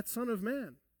is that Son of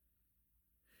Man.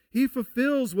 He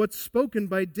fulfills what's spoken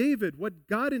by David, what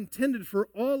God intended for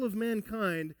all of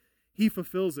mankind, he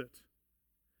fulfills it.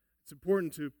 It's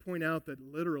important to point out that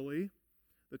literally,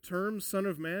 the term Son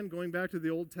of Man, going back to the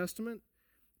Old Testament,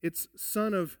 it's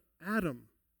son of Adam.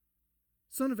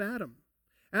 Son of Adam.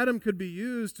 Adam could be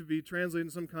used to be translated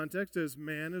in some context as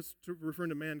man, as referring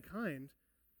to mankind,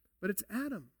 but it's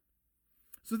Adam.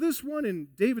 So this one in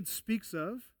David speaks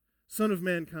of, Son of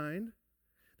Mankind,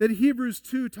 that Hebrews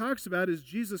 2 talks about is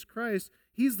Jesus Christ.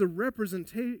 He's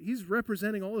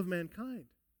representing all of mankind.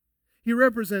 He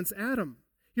represents Adam.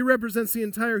 He represents the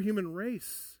entire human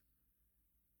race.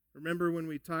 Remember when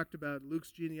we talked about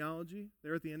Luke's genealogy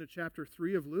there at the end of chapter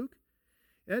 3 of Luke?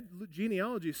 That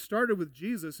genealogy started with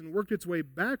Jesus and worked its way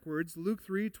backwards. Luke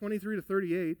 3,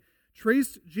 23-38,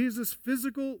 traced Jesus'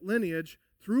 physical lineage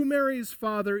through Mary's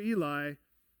father Eli,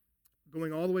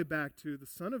 going all the way back to the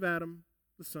son of Adam,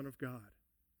 the Son of God.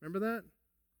 Remember that?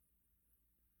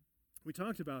 We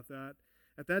talked about that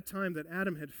at that time, that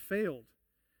Adam had failed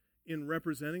in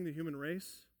representing the human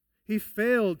race. He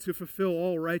failed to fulfill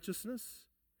all righteousness.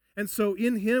 And so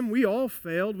in him, we all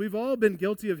failed. We've all been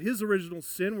guilty of his original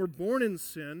sin. We're born in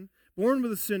sin, born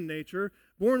with a sin nature,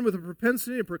 born with a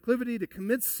propensity and proclivity to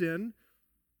commit sin.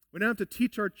 We don't have to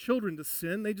teach our children to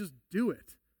sin. They just do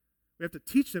it. We have to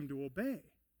teach them to obey.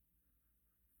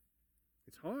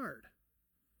 It's hard.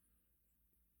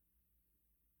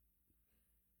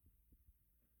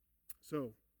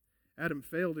 So, Adam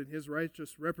failed in his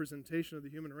righteous representation of the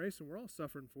human race, and we're all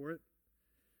suffering for it.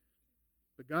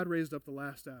 But God raised up the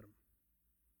last Adam.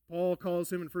 Paul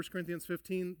calls him in 1 Corinthians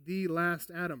 15 the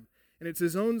last Adam. And it's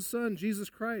his own son, Jesus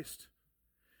Christ.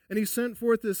 And he sent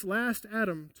forth this last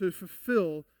Adam to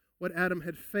fulfill what Adam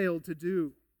had failed to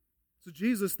do. So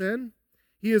Jesus then,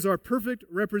 he is our perfect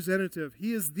representative.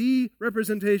 He is the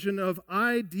representation of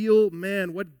ideal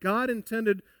man, what God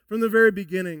intended from the very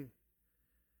beginning.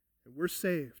 And we're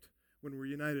saved when we're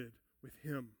united with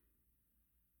him.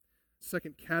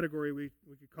 Second category, we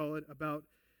could call it, about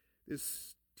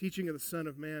this teaching of the Son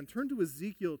of Man. Turn to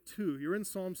Ezekiel 2. You're in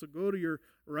Psalms, so go to your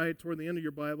right toward the end of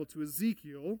your Bible to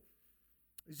Ezekiel.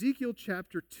 Ezekiel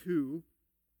chapter 2.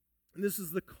 And this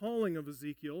is the calling of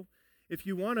Ezekiel. If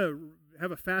you want to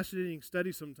have a fascinating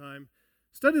study sometime,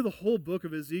 study the whole book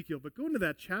of Ezekiel, but go into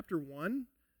that chapter 1.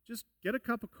 Just get a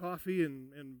cup of coffee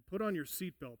and put on your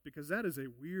seatbelt, because that is a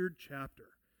weird chapter.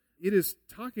 It is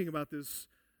talking about this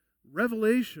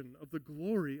revelation of the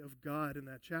glory of God in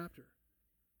that chapter.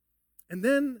 And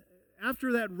then,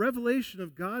 after that revelation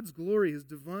of God's glory, his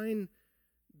divine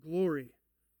glory,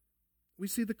 we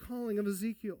see the calling of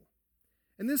Ezekiel.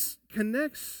 And this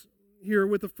connects here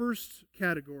with the first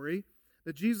category,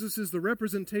 that Jesus is the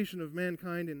representation of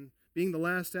mankind in being the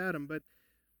last Adam. But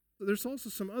there's also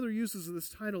some other uses of this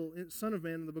title, Son of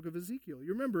Man, in the book of Ezekiel.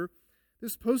 You remember,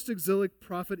 this post-exilic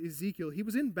prophet Ezekiel, he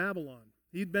was in Babylon.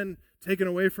 He'd been taken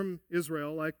away from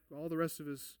Israel like all the rest of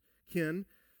his kin.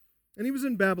 And he was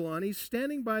in Babylon. He's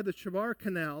standing by the Chebar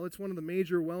Canal. It's one of the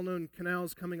major well-known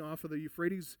canals coming off of the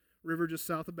Euphrates River just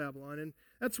south of Babylon. And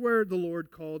that's where the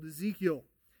Lord called Ezekiel.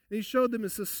 And he showed them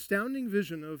this astounding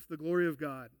vision of the glory of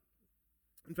God.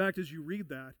 In fact, as you read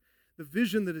that, the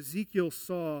vision that Ezekiel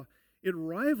saw, it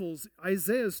rivals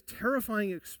Isaiah's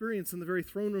terrifying experience in the very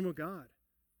throne room of God.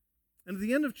 And at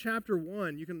the end of chapter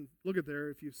 1, you can look at there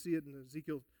if you see it in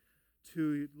Ezekiel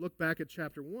 2, you look back at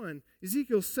chapter 1,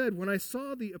 Ezekiel said, "When I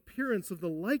saw the appearance of the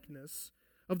likeness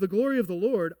of the glory of the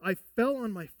Lord, I fell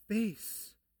on my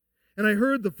face, and I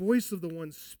heard the voice of the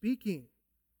one speaking."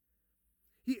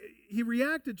 He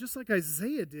reacted just like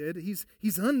Isaiah did.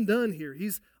 He's undone here.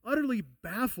 He's utterly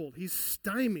baffled. He's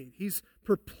stymied. He's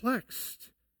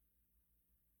perplexed.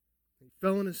 He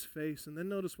fell on his face, and then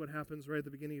notice what happens right at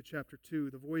the beginning of chapter 2.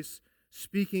 The voice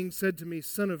speaking said to me,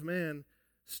 "Son of man,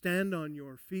 stand on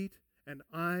your feet, and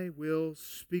I will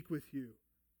speak with you."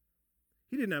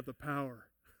 He didn't have the power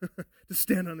to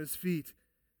stand on his feet.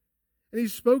 And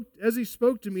as he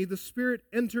spoke to me, the Spirit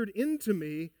entered into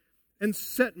me and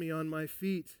set me on my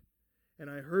feet. And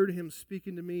I heard him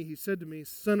speaking to me. He said to me,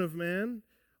 "Son of man,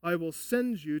 I will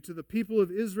send you to the people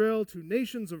of Israel, to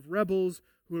nations of rebels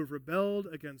who have rebelled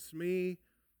against me."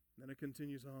 And then it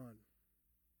continues on.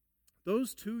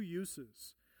 Those two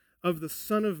uses of the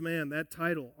Son of Man, that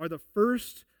title, are the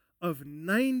first of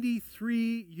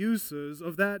 93 uses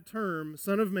of that term,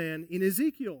 Son of Man, in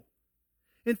Ezekiel.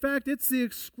 In fact, it's the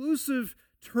exclusive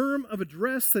term of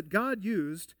address that God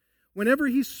used whenever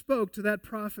he spoke to that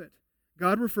prophet.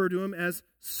 God referred to him as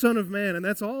Son of Man, and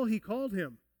that's all he called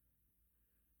him.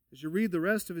 As you read the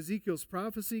rest of Ezekiel's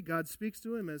prophecy, God speaks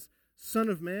to him as Son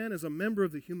of Man, as a member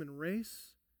of the human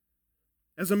race,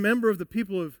 as a member of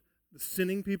the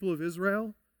sinning people of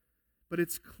Israel. But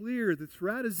it's clear that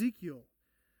throughout Ezekiel,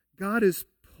 God is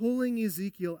pulling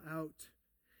Ezekiel out.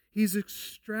 He's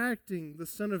extracting the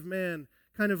Son of Man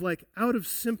kind of like out of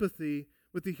sympathy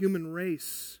with the human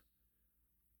race.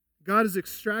 God is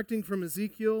extracting from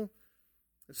Ezekiel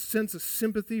a sense of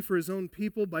sympathy for his own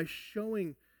people by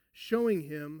showing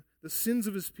him the sins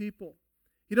of his people.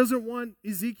 He doesn't want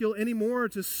Ezekiel anymore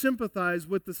to sympathize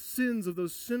with the sins of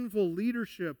those sinful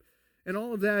leadership and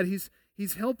all of that.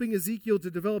 He's helping Ezekiel to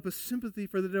develop a sympathy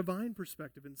for the divine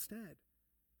perspective instead.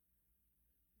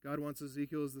 God wants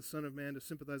Ezekiel as the Son of Man to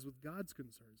sympathize with God's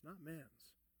concerns, not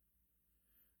man's.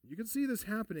 You can see this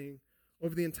happening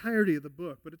over the entirety of the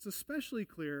book, but it's especially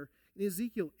clear in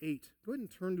Ezekiel 8. Go ahead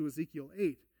and turn to Ezekiel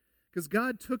 8. Because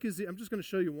God took Ezekiel, I'm just going to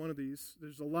show you one of these.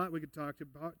 There's a lot we could talk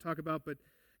about, but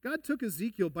God took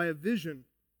Ezekiel by a vision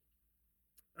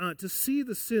to see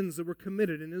the sins that were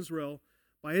committed in Israel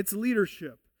by its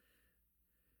leadership.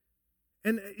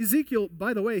 And Ezekiel,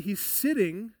 by the way, he's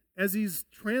sitting as he's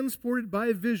transported by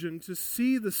a vision to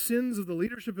see the sins of the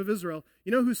leadership of Israel.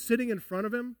 You know who's sitting in front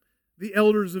of him? The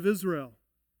elders of Israel.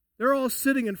 They're all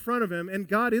sitting in front of him, and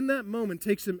God in that moment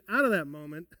takes him out of that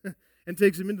moment and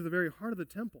takes him into the very heart of the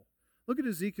temple. Look at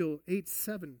Ezekiel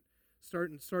 8:7.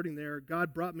 Starting there,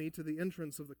 God brought me to the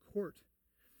entrance of the court.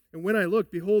 And when I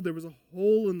looked, behold, there was a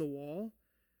hole in the wall.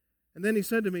 And then he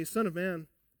said to me, "Son of man,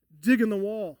 dig in the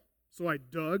wall." So I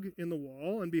dug in the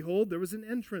wall, and behold, there was an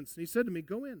entrance. And he said to me,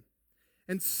 "Go in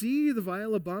and see the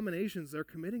vile abominations they're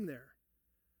committing there."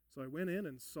 So I went in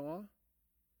and saw.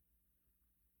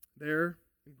 There,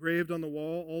 engraved on the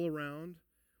wall all around,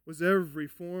 was every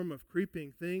form of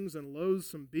creeping things and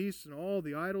loathsome beasts and all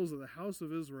the idols of the house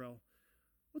of Israel.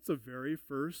 What's the very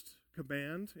first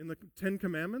command in the 10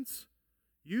 Commandments?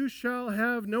 You shall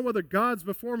have no other gods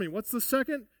before me. What's the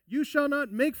second? You shall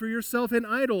not make for yourself an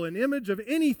idol, an image of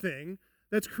anything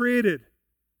that's created.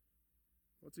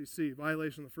 What's he see?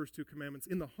 Violation of the first 2 commandments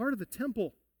in the heart of the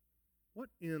temple. What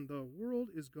in the world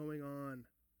is going on?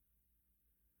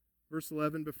 Verse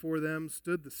 11, before them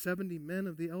stood the 70 men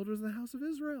of the elders of the house of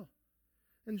Israel.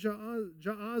 And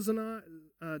Jaazaniah,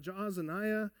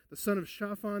 the son of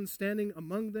Shaphan, standing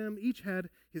among them, each had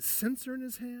his censer in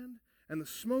his hand, and the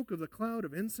smoke of the cloud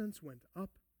of incense went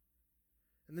up.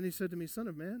 And then he said to me, "Son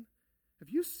of man, have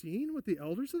you seen what the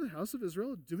elders of the house of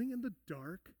Israel are doing in the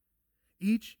dark,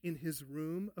 each in his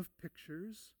room of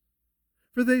pictures?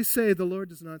 For they say, the Lord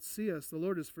does not see us, the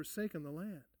Lord has forsaken the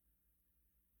land."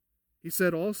 He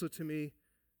said also to me,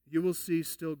 "You will see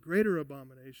still greater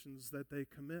abominations that they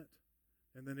commit."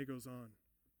 And then he goes on.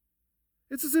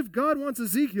 It's as if God wants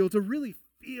Ezekiel to really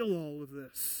feel all of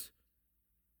this.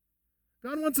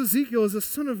 God wants Ezekiel as a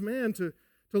son of man to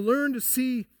learn to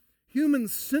see human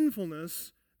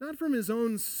sinfulness not from his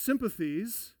own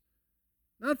sympathies,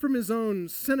 not from his own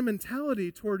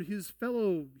sentimentality toward his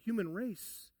fellow human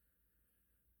race.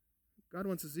 God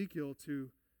wants Ezekiel to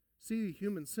see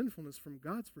human sinfulness from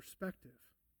God's perspective,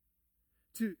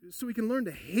 so we can learn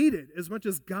to hate it as much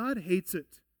as God hates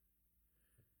it.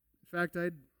 In fact,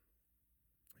 I'd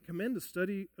commend the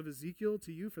study of Ezekiel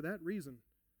to you for that reason.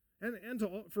 And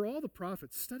for all the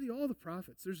prophets. Study all the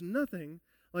prophets. There's nothing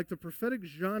like the prophetic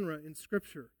genre in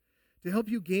Scripture to help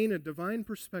you gain a divine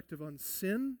perspective on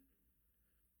sin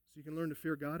so you can learn to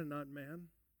fear God and not man.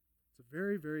 It's a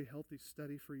very, very healthy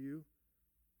study for you.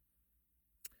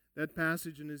 That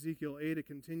passage in Ezekiel 8, it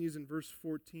continues in verse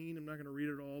 14. I'm not going to read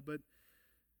it all, but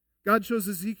God shows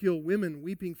Ezekiel women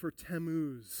weeping for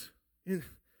Tammuz,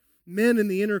 men in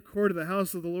the inner court of the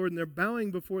house of the Lord, and they're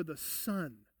bowing before the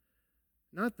sun.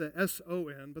 Not the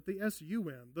S-O-N, but the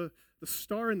S-U-N, the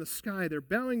star in the sky. They're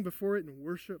bowing before it in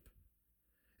worship.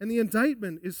 And the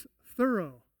indictment is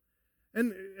thorough.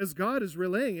 And as God is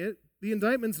relaying it, the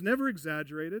indictment's never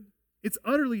exaggerated. It's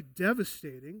utterly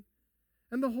devastating.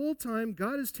 And the whole time,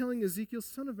 God is telling Ezekiel,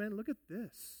 son of man, look at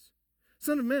this.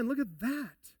 Son of man, look at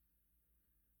that.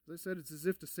 As I said, it's as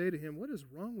if to say to him, what is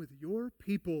wrong with your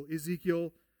people,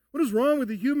 Ezekiel? What is wrong with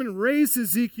the human race,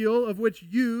 Ezekiel, of which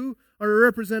you are a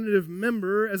representative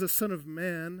member as a son of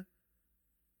man?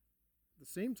 At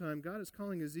the same time, God is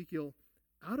calling Ezekiel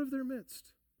out of their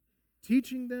midst,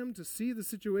 teaching them to see the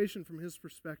situation from his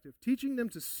perspective, teaching them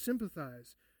to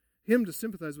sympathize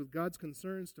with God's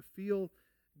concerns, to feel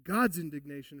God's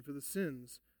indignation for the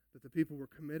sins that the people were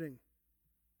committing.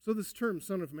 So this term,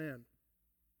 son of man,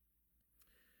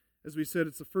 as we said,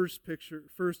 it's the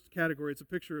first category. It's a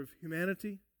picture of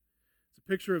humanity. It's a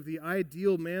picture of the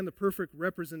ideal man, the perfect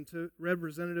representative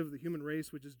of the human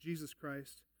race, which is Jesus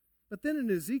Christ. But then in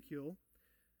Ezekiel,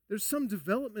 there's some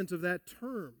development of that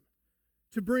term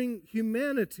to bring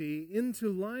humanity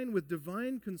into line with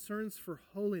divine concerns for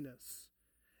holiness.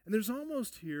 And there's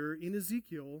almost here in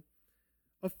Ezekiel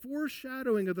a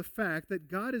foreshadowing of the fact that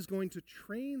God is going to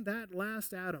train that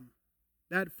last Adam,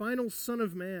 that final Son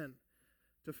of Man,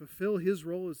 to fulfill his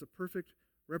role as the perfect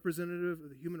representative of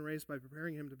the human race by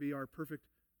preparing him to be our perfect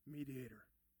mediator,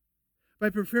 by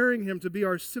preparing him to be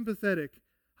our sympathetic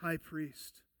high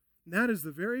priest. And that is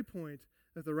the very point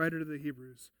that the writer to the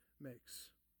Hebrews makes.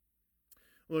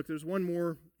 Look, there's one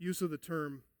more use of the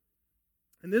term,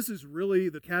 and this is really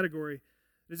the category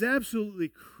that is absolutely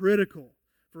critical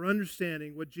for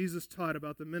understanding what Jesus taught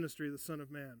about the ministry of the Son of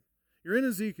Man. You're in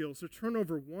Ezekiel, so turn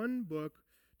over one book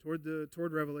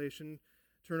toward Revelation.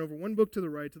 Turn over one book to the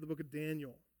right to the book of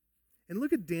Daniel. And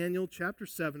look at Daniel chapter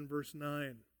 7, verse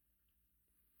 9.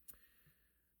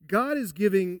 God is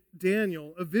giving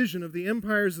Daniel a vision of the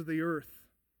empires of the earth.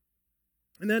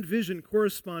 And that vision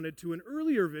corresponded to an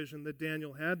earlier vision that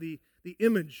Daniel had, the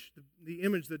image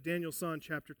that Daniel saw in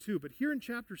chapter 2. But here in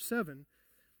chapter 7,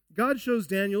 God shows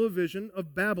Daniel a vision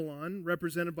of Babylon,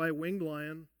 represented by a winged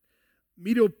lion,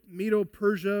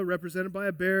 Medo-Persia, represented by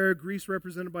a bear, Greece,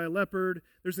 represented by a leopard.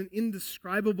 There's an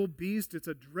indescribable beast. It's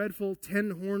a dreadful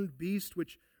 10-horned beast,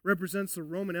 which represents the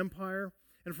Roman Empire.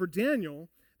 And for Daniel,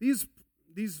 these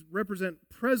represent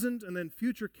present and then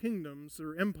future kingdoms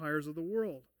or empires of the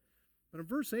world. But in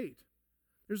verse 8,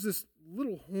 there's this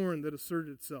little horn that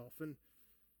asserted itself. And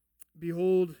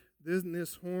behold, in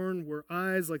this horn were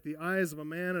eyes like the eyes of a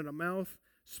man and a mouth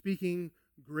speaking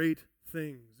great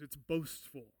things. It's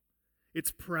boastful.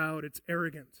 It's proud. It's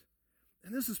arrogant.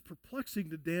 And this is perplexing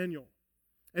to Daniel.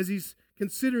 As he's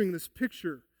considering this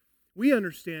picture, we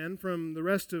understand from the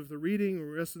rest of the reading, or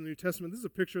the rest of the New Testament, this is a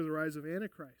picture of the rise of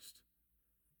Antichrist.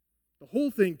 The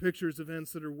whole thing pictures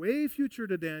events that are way future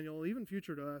to Daniel, even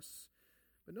future to us.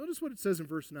 But notice what it says in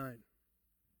verse 9.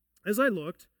 As I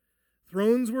looked,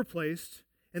 thrones were placed,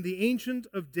 and the Ancient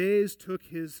of Days took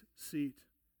his seat.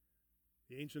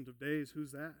 The Ancient of Days,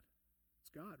 who's that? It's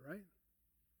God, right?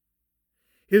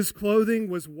 His clothing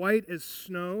was white as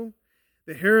snow,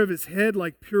 the hair of his head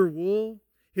like pure wool.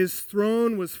 His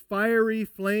throne was fiery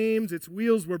flames, its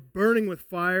wheels were burning with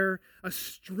fire. A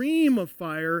stream of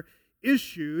fire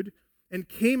issued and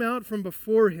came out from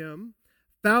before him.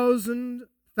 Thousands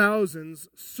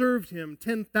served him.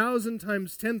 10,000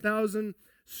 times 10,000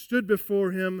 stood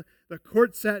before him. The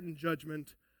court sat in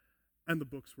judgment, and the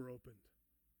books were opened.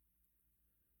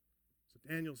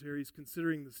 Daniel's here, he's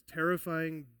considering this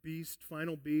terrifying beast,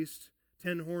 final beast,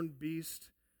 10-horned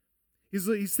beast.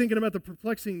 He's thinking about the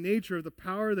perplexing nature of the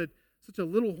power that such a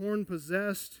little horn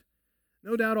possessed.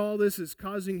 No doubt all this is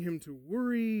causing him to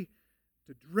worry,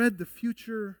 to dread the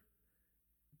future,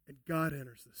 and God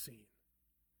enters the scene.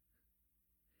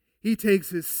 He takes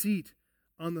his seat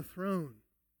on the throne.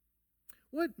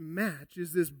 What match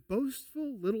is this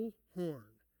boastful little horn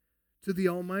to the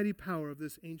almighty power of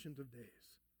this Ancient of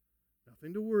Days?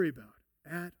 Nothing to worry about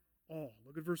at all.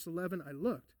 Look at verse 11. I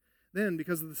looked then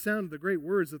because of the sound of the great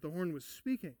words that the horn was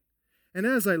speaking. And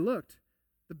as I looked,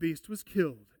 the beast was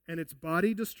killed, and its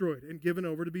body destroyed and given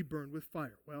over to be burned with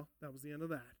fire. Well, that was the end of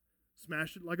that.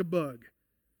 Smashed it like a bug.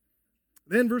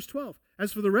 Then verse 12.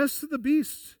 As for the rest of the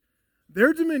beasts,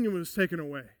 their dominion was taken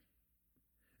away,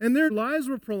 and their lives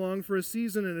were prolonged for a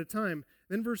season and a time.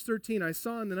 Then verse 13. I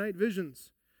saw in the night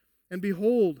visions, and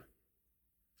behold,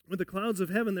 with the clouds of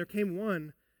heaven there came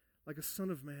one like a son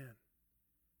of man.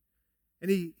 And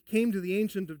he came to the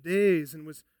Ancient of Days and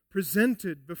was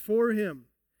presented before him.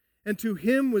 And to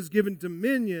him was given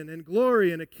dominion and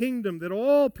glory and a kingdom that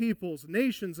all peoples,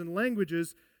 nations, and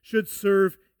languages should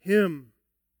serve him.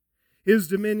 His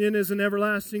dominion is an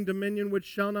everlasting dominion which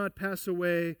shall not pass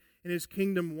away, and his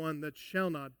kingdom one that shall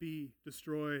not be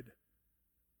destroyed.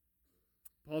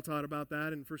 Paul taught about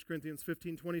that in 1 Corinthians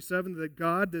 15:27, that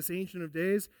God, this Ancient of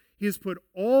Days, he has put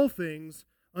all things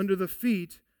under the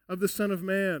feet of the Son of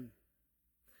Man.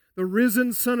 The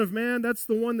risen Son of Man, that's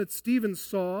the one that Stephen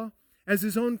saw as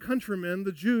his own countrymen,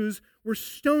 the Jews, were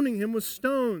stoning him with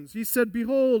stones. He said,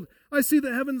 behold, I see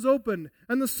the heavens open,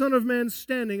 and the Son of Man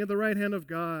standing at the right hand of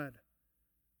God.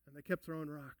 And they kept throwing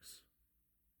rocks.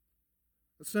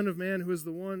 The Son of Man, who is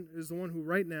the one who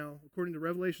right now, according to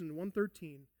Revelation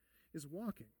 1:13, is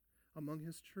walking among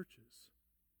his churches.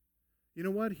 You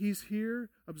know what? He's here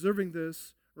observing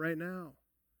this right now.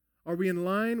 Are we in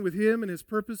line with him and his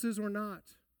purposes or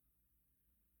not?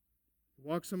 He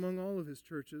walks among all of his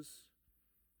churches.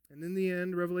 And in the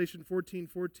end, Revelation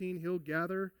 14:14, he'll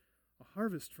gather a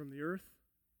harvest from the earth.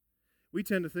 We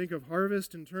tend to think of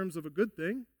harvest in terms of a good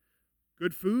thing.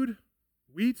 Good food,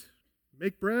 wheat,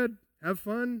 make bread, have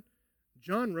fun.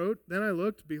 John wrote, then I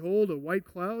looked, behold, a white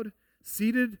cloud,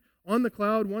 seated on the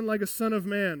cloud, one like a son of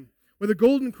man, with a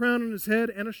golden crown on his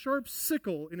head and a sharp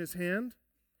sickle in his hand.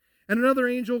 And another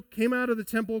angel came out of the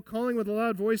temple, calling with a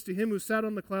loud voice to him who sat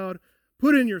on the cloud,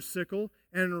 put in your sickle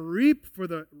and reap, for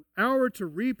the hour to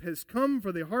reap has come,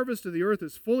 for the harvest of the earth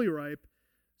is fully ripe.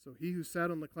 So he who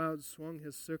sat on the cloud swung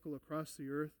his sickle across the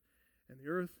earth, and the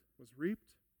earth was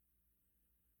reaped.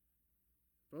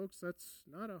 Folks, that's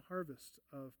not a harvest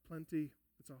of plenty.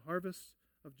 It's a harvest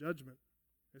of judgment.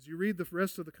 As you read the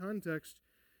rest of the context,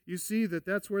 you see that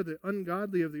that's where the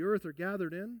ungodly of the earth are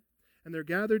gathered in, and they're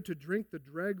gathered to drink the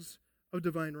dregs of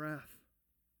divine wrath.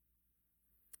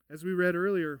 As we read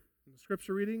earlier in the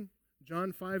scripture reading,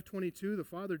 John 5:22, the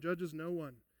Father judges no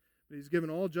one, but he's given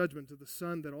all judgment to the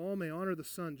Son, that all may honor the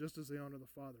Son just as they honor the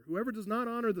Father. Whoever does not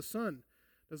honor the Son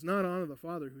does not honor the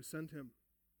Father who sent him.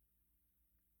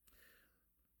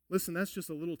 Listen, that's just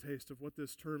a little taste of what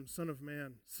this term Son of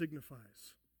Man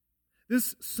signifies.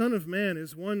 This Son of Man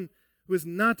is one who is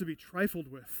not to be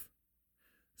trifled with.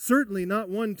 Certainly not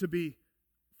one to be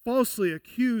falsely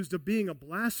accused of being a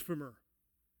blasphemer.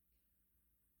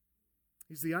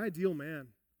 He's the ideal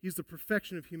man. He's the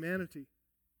perfection of humanity.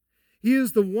 He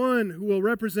is the one who will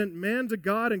represent man to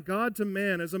God and God to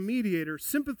man as a mediator,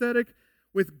 sympathetic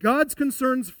with God's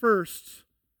concerns first,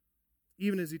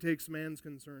 even as he takes man's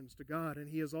concerns to God. And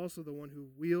he is also the one who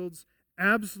wields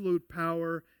absolute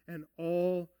power and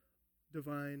all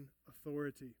divine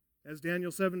authority. As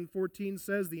Daniel 7:14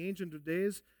 says, the Ancient of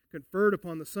Days conferred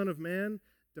upon the Son of Man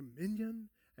dominion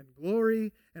and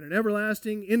glory and an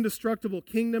everlasting, indestructible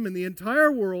kingdom in the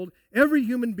entire world. Every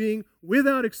human being,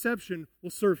 without exception,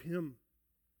 will serve him.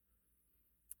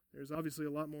 There's obviously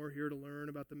a lot more here to learn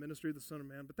about the ministry of the Son of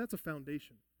Man, but that's a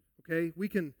foundation, okay? We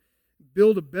can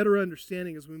build a better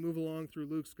understanding as we move along through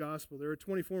Luke's gospel. There are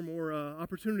 24 more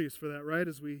opportunities for that, right,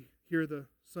 as we hear the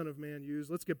Son of Man used.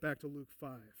 Let's get back to Luke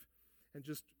 5 and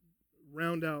just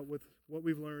round out with what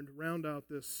we've learned, round out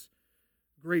this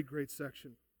great, great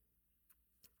section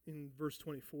in verse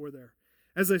 24 there.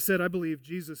 As I said, I believe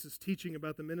Jesus is teaching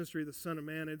about the ministry of the Son of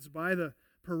Man. It's by the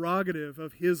prerogative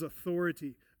of his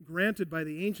authority, granted by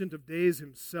the Ancient of Days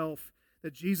himself,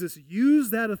 that Jesus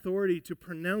used that authority to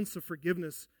pronounce the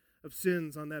forgiveness of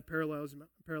sins on that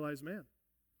paralyzed man.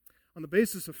 On the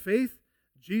basis of faith,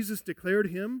 Jesus declared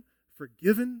him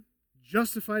forgiven,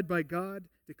 justified by God,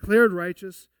 declared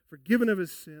righteous, forgiven of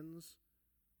his sins.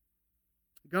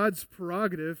 God's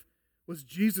prerogative was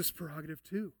Jesus' prerogative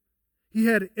too. He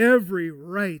had every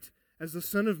right as the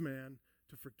Son of Man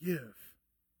to forgive.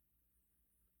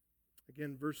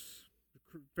 Again, the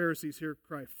Pharisees here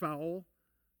cry foul.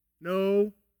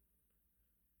 No.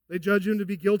 They judge him to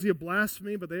be guilty of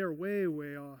blasphemy, but they are way,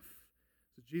 way off.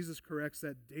 So Jesus corrects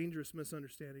that dangerous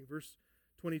misunderstanding. Verse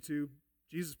 22,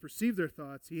 Jesus perceived their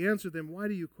thoughts. He answered them, why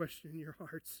do you question in your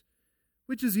hearts?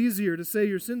 Which is easier, to say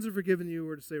your sins are forgiven you,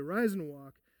 or to say rise and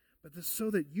walk? But this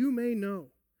so that you may know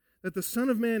that the Son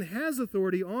of Man has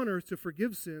authority on earth to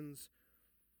forgive sins,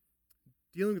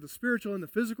 dealing with the spiritual and the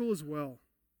physical as well.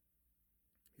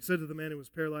 He said to the man who was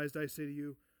paralyzed, I say to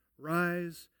you,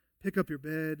 rise, pick up your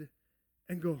bed,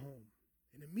 and go home.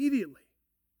 And immediately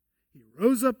he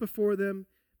rose up before them,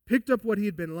 picked up what he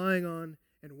had been lying on,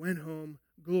 and went home,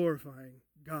 glorifying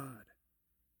God.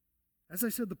 As I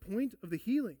said, the point of the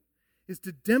healing is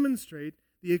to demonstrate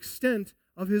the extent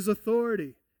of his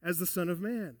authority as the Son of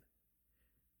Man.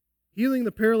 Healing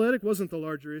the paralytic wasn't the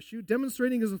larger issue.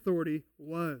 Demonstrating his authority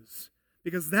was,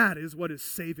 because that is what is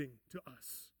saving to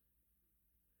us.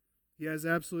 He has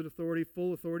absolute authority,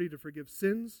 full authority to forgive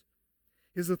sins.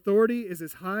 His authority is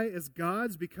as high as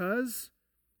God's because,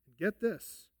 get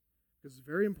this, because it's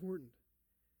very important,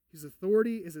 his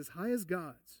authority is as high as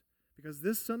God's because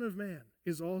this Son of Man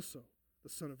is also the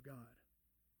Son of God.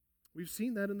 We've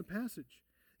seen that in the passage.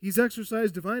 He's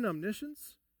exercised divine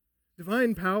omniscience,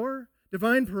 divine power,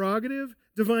 divine prerogative,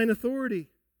 divine authority.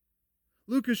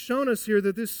 Luke has shown us here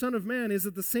that this Son of Man is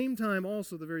at the same time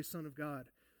also the very Son of God.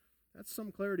 That's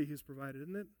some clarity he's provided,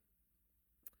 isn't it?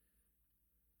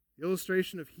 The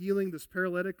illustration of healing this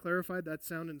paralytic clarified that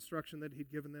sound instruction that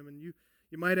he'd given them. And you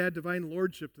might add divine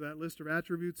lordship to that list of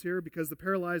attributes here, because the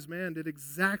paralyzed man did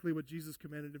exactly what Jesus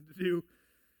commanded him to do.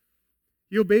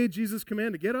 He obeyed Jesus'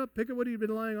 command to get up, pick up what he'd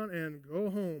been lying on, and go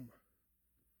home.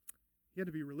 He had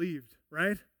to be relieved,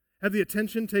 right? Have the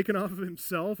attention taken off of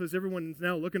himself as everyone's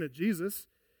now looking at Jesus.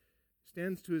 He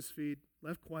stands to his feet,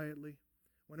 left quietly,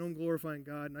 went home glorifying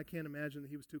God, and I can't imagine that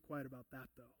he was too quiet about that,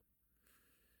 though.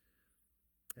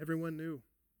 Everyone knew,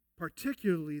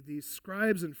 particularly these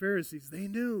scribes and Pharisees, they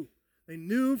knew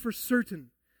for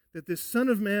certain that this Son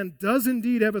of Man does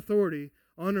indeed have authority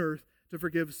on earth to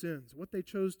forgive sins. What they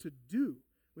chose to do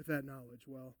with that knowledge,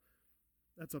 well,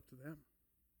 that's up to them.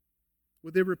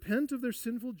 Would they repent of their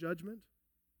sinful judgment?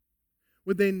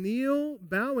 Would they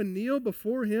bow and kneel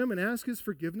before him and ask his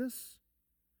forgiveness?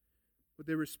 Would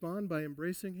they respond by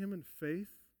embracing him in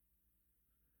faith?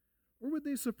 Or would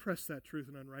they suppress that truth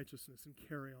and unrighteousness and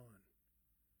carry on?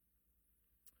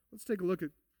 Let's take a look at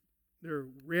their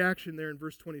reaction there in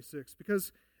verse 26,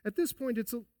 because at this point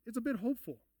it's a bit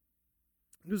hopeful.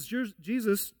 Because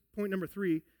Jesus, point number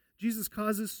 3, Jesus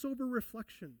causes sober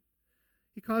reflection.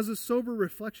 He causes sober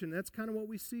reflection. That's kind of what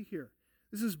we see here.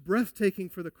 This is breathtaking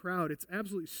for the crowd. It's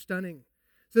absolutely stunning.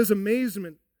 It says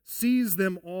amazement seized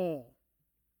them all.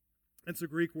 That's a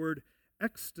Greek word,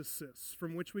 ecstasis,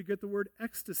 from which we get the word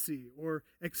ecstasy or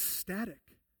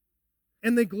ecstatic.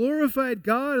 And they glorified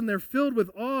God, and they're filled with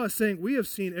awe, saying, we have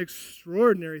seen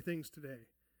extraordinary things today.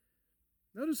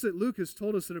 Notice that Luke has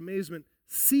told us that amazement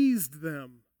seized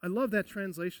them. I love that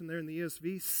translation there in the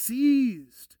ESV,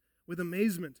 seized with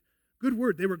amazement. Good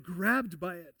word. They were grabbed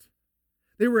by it.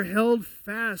 They were held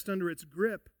fast under its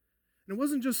grip. And it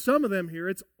wasn't just some of them here,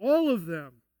 it's all of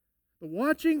them. The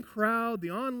watching crowd, the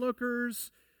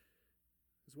onlookers,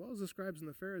 as well as the scribes and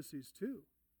the Pharisees too.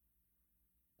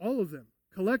 All of them,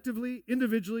 collectively,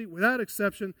 individually, without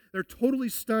exception, they're totally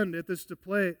stunned at this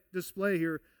display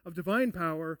here of divine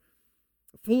power,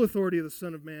 the full authority of the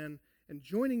Son of Man, and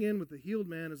joining in with the healed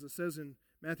man, as it says in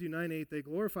Matthew 9:8, they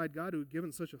glorified God who had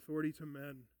given such authority to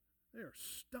men. They are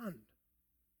stunned.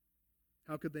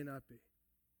 How could they not be?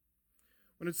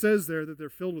 When it says there that they're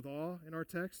filled with awe in our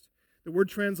text, the word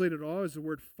translated awe is the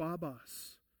word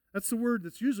phobos. That's the word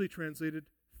that's usually translated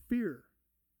fear.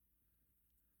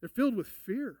 They're filled with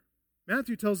fear.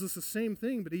 Matthew tells us the same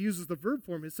thing, but he uses the verb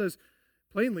form. It says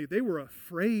plainly, they were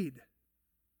afraid.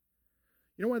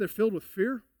 You know why they're filled with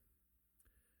fear?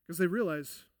 Because they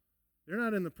realize they're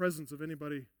not in the presence of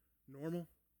anybody normal.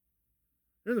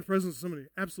 They're in the presence of somebody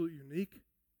absolutely unique.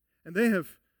 And they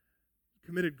have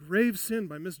committed grave sin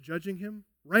by misjudging him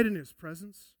right in his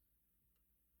presence.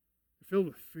 They're filled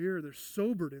with fear. They're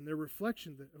sobered in their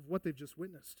reflection of what they've just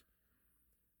witnessed.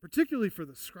 Particularly for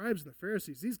the scribes and the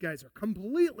Pharisees, these guys are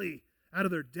completely out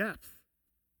of their depth.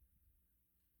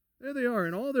 There they are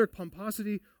in all their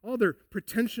pomposity, all their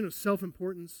pretension of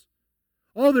self-importance,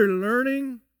 all their learning.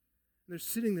 And they're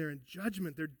sitting there in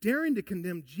judgment. They're daring to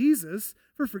condemn Jesus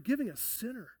for forgiving a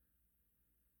sinner.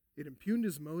 It impugned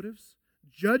his motives,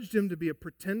 judged him to be a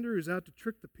pretender who's out to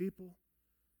trick the people.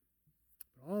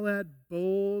 All that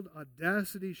bold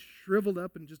audacity shriveled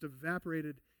up and just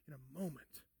evaporated in a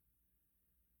moment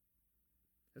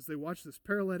as they watch this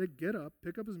paralytic get up,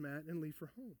 pick up his mat, and leave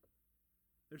for home.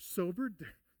 They're sobered,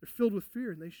 they're filled with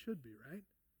fear, and they should be, right?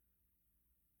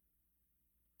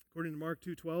 According to Mark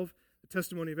 2:12, the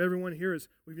testimony of everyone here is,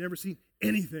 we've never seen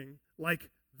anything like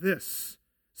this.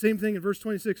 Same thing in verse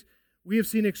 26. We have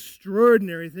seen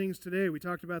extraordinary things today. We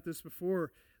talked about this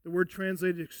before. The word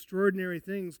translated extraordinary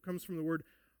things comes from the word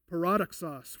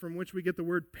paradoxos, from which we get the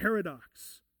word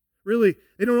paradox. Really,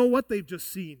 they don't know what they've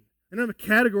just seen. They don't have a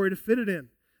category to fit it in.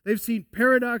 They've seen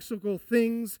paradoxical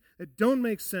things that don't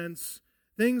make sense,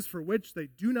 things for which they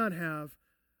do not have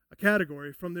a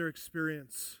category from their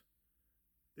experience.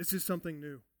 This is something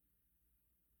new.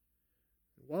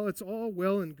 While it's all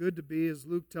well and good to be, as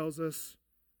Luke tells us,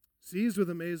 seized with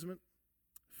amazement,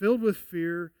 filled with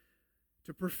fear,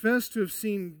 to profess to have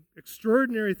seen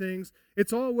extraordinary things,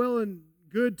 it's all well and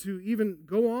good to even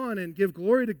go on and give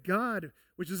glory to God,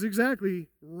 which is exactly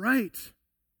right.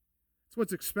 It's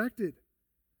what's expected.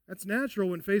 That's natural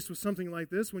when faced with something like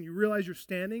this, when you realize you're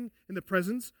standing in the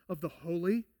presence of the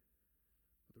holy.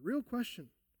 The real question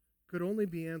could only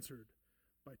be answered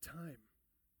by time.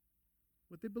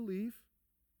 Would they believe?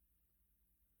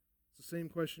 It's the same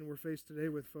question we're faced today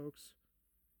with, folks.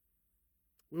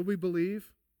 Will we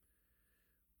believe?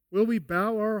 Will we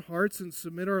bow our hearts and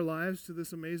submit our lives to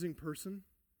this amazing person?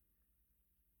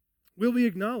 Will we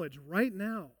acknowledge right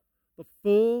now the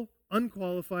full,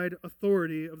 unqualified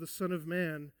authority of the Son of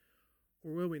Man,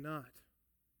 or will we not?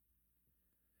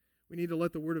 We need to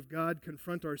let the Word of God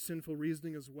confront our sinful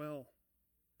reasoning as well.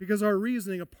 Because our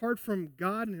reasoning, apart from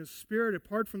God and His Spirit,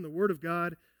 apart from the Word of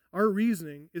God, our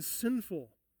reasoning is sinful.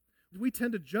 We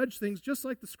tend to judge things just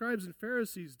like the scribes and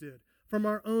Pharisees did, from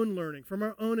our own learning, from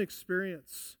our own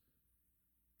experience.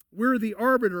 We're the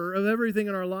arbiter of everything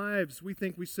in our lives. We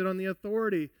think we sit on the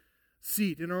authority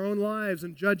seat in our own lives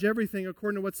and judge everything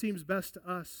according to what seems best to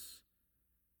us.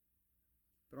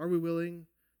 But are we willing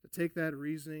to take that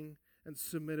reasoning and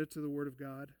submit it to the Word of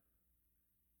God?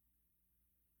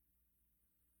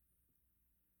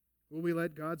 Will we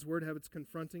let God's Word have its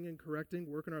confronting and correcting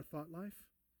work in our thought life?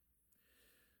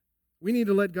 We need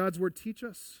to let God's Word teach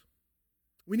us.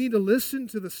 We need to listen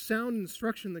to the sound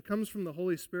instruction that comes from the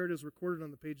Holy Spirit as recorded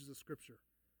on the pages of Scripture.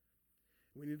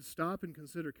 We need to stop and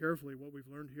consider carefully what we've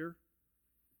learned here.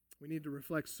 We need to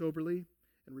reflect soberly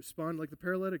and respond like the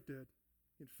paralytic did,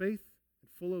 in faith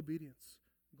and full obedience,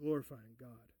 glorifying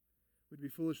God. We'd be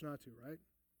foolish not to, right?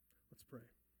 Let's pray.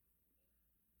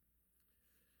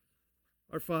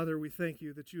 Our Father, we thank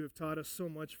you that you have taught us so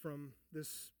much from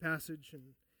this passage,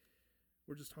 and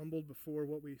we're just humbled before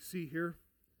what we see here.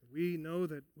 We know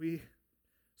that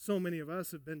so many of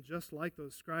us have been just like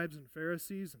those scribes and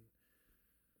Pharisees and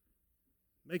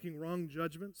making wrong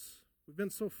judgments. We've been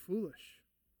so foolish.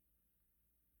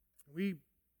 We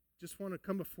just want to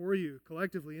come before you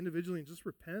collectively, individually, and just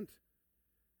repent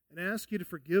and ask you to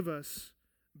forgive us,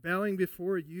 bowing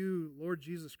before you, Lord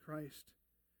Jesus Christ,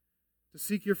 to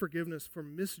seek your forgiveness for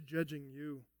misjudging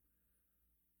you,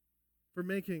 for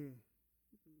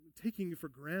taking you for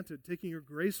granted, taking your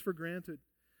grace for granted,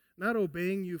 not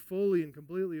obeying you fully and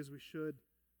completely as we should.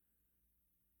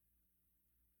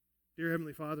 Dear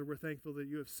Heavenly Father, we're thankful that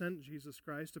you have sent Jesus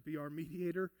Christ to be our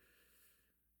mediator,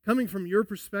 coming from your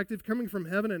perspective, coming from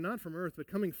heaven and not from earth, but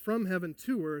coming from heaven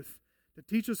to earth to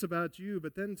teach us about you,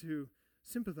 but then to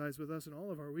sympathize with us in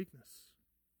all of our weakness,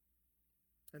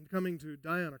 and coming to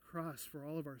die on a cross for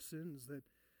all of our sins, that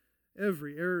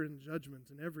every error in judgment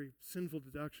and every sinful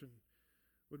deduction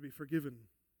would be forgiven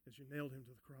as you nailed him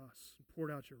to the cross and poured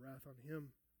out your wrath on him.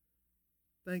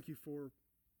 Thank you for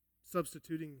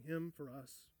substituting him for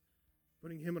us,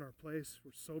 putting him in our place.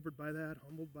 We're sobered by that,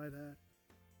 humbled by that.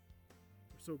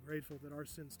 We're so grateful that our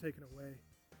sin's taken away.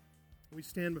 We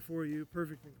stand before you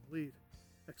perfect and complete,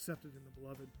 accepted in the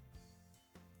beloved.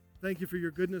 Thank you for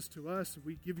your goodness to us.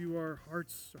 We give you our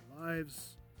hearts, our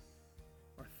lives,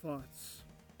 our thoughts,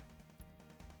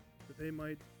 that they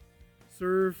might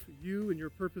serve you and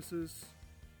your purposes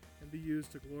and be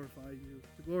used to glorify you,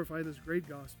 to glorify this great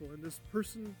gospel and this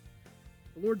person,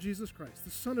 the Lord Jesus Christ,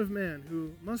 the Son of Man,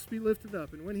 who must be lifted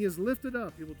up. And when he is lifted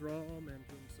up, he will draw all men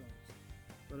to himself.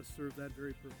 Let us serve that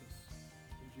very purpose.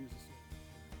 In Jesus' name.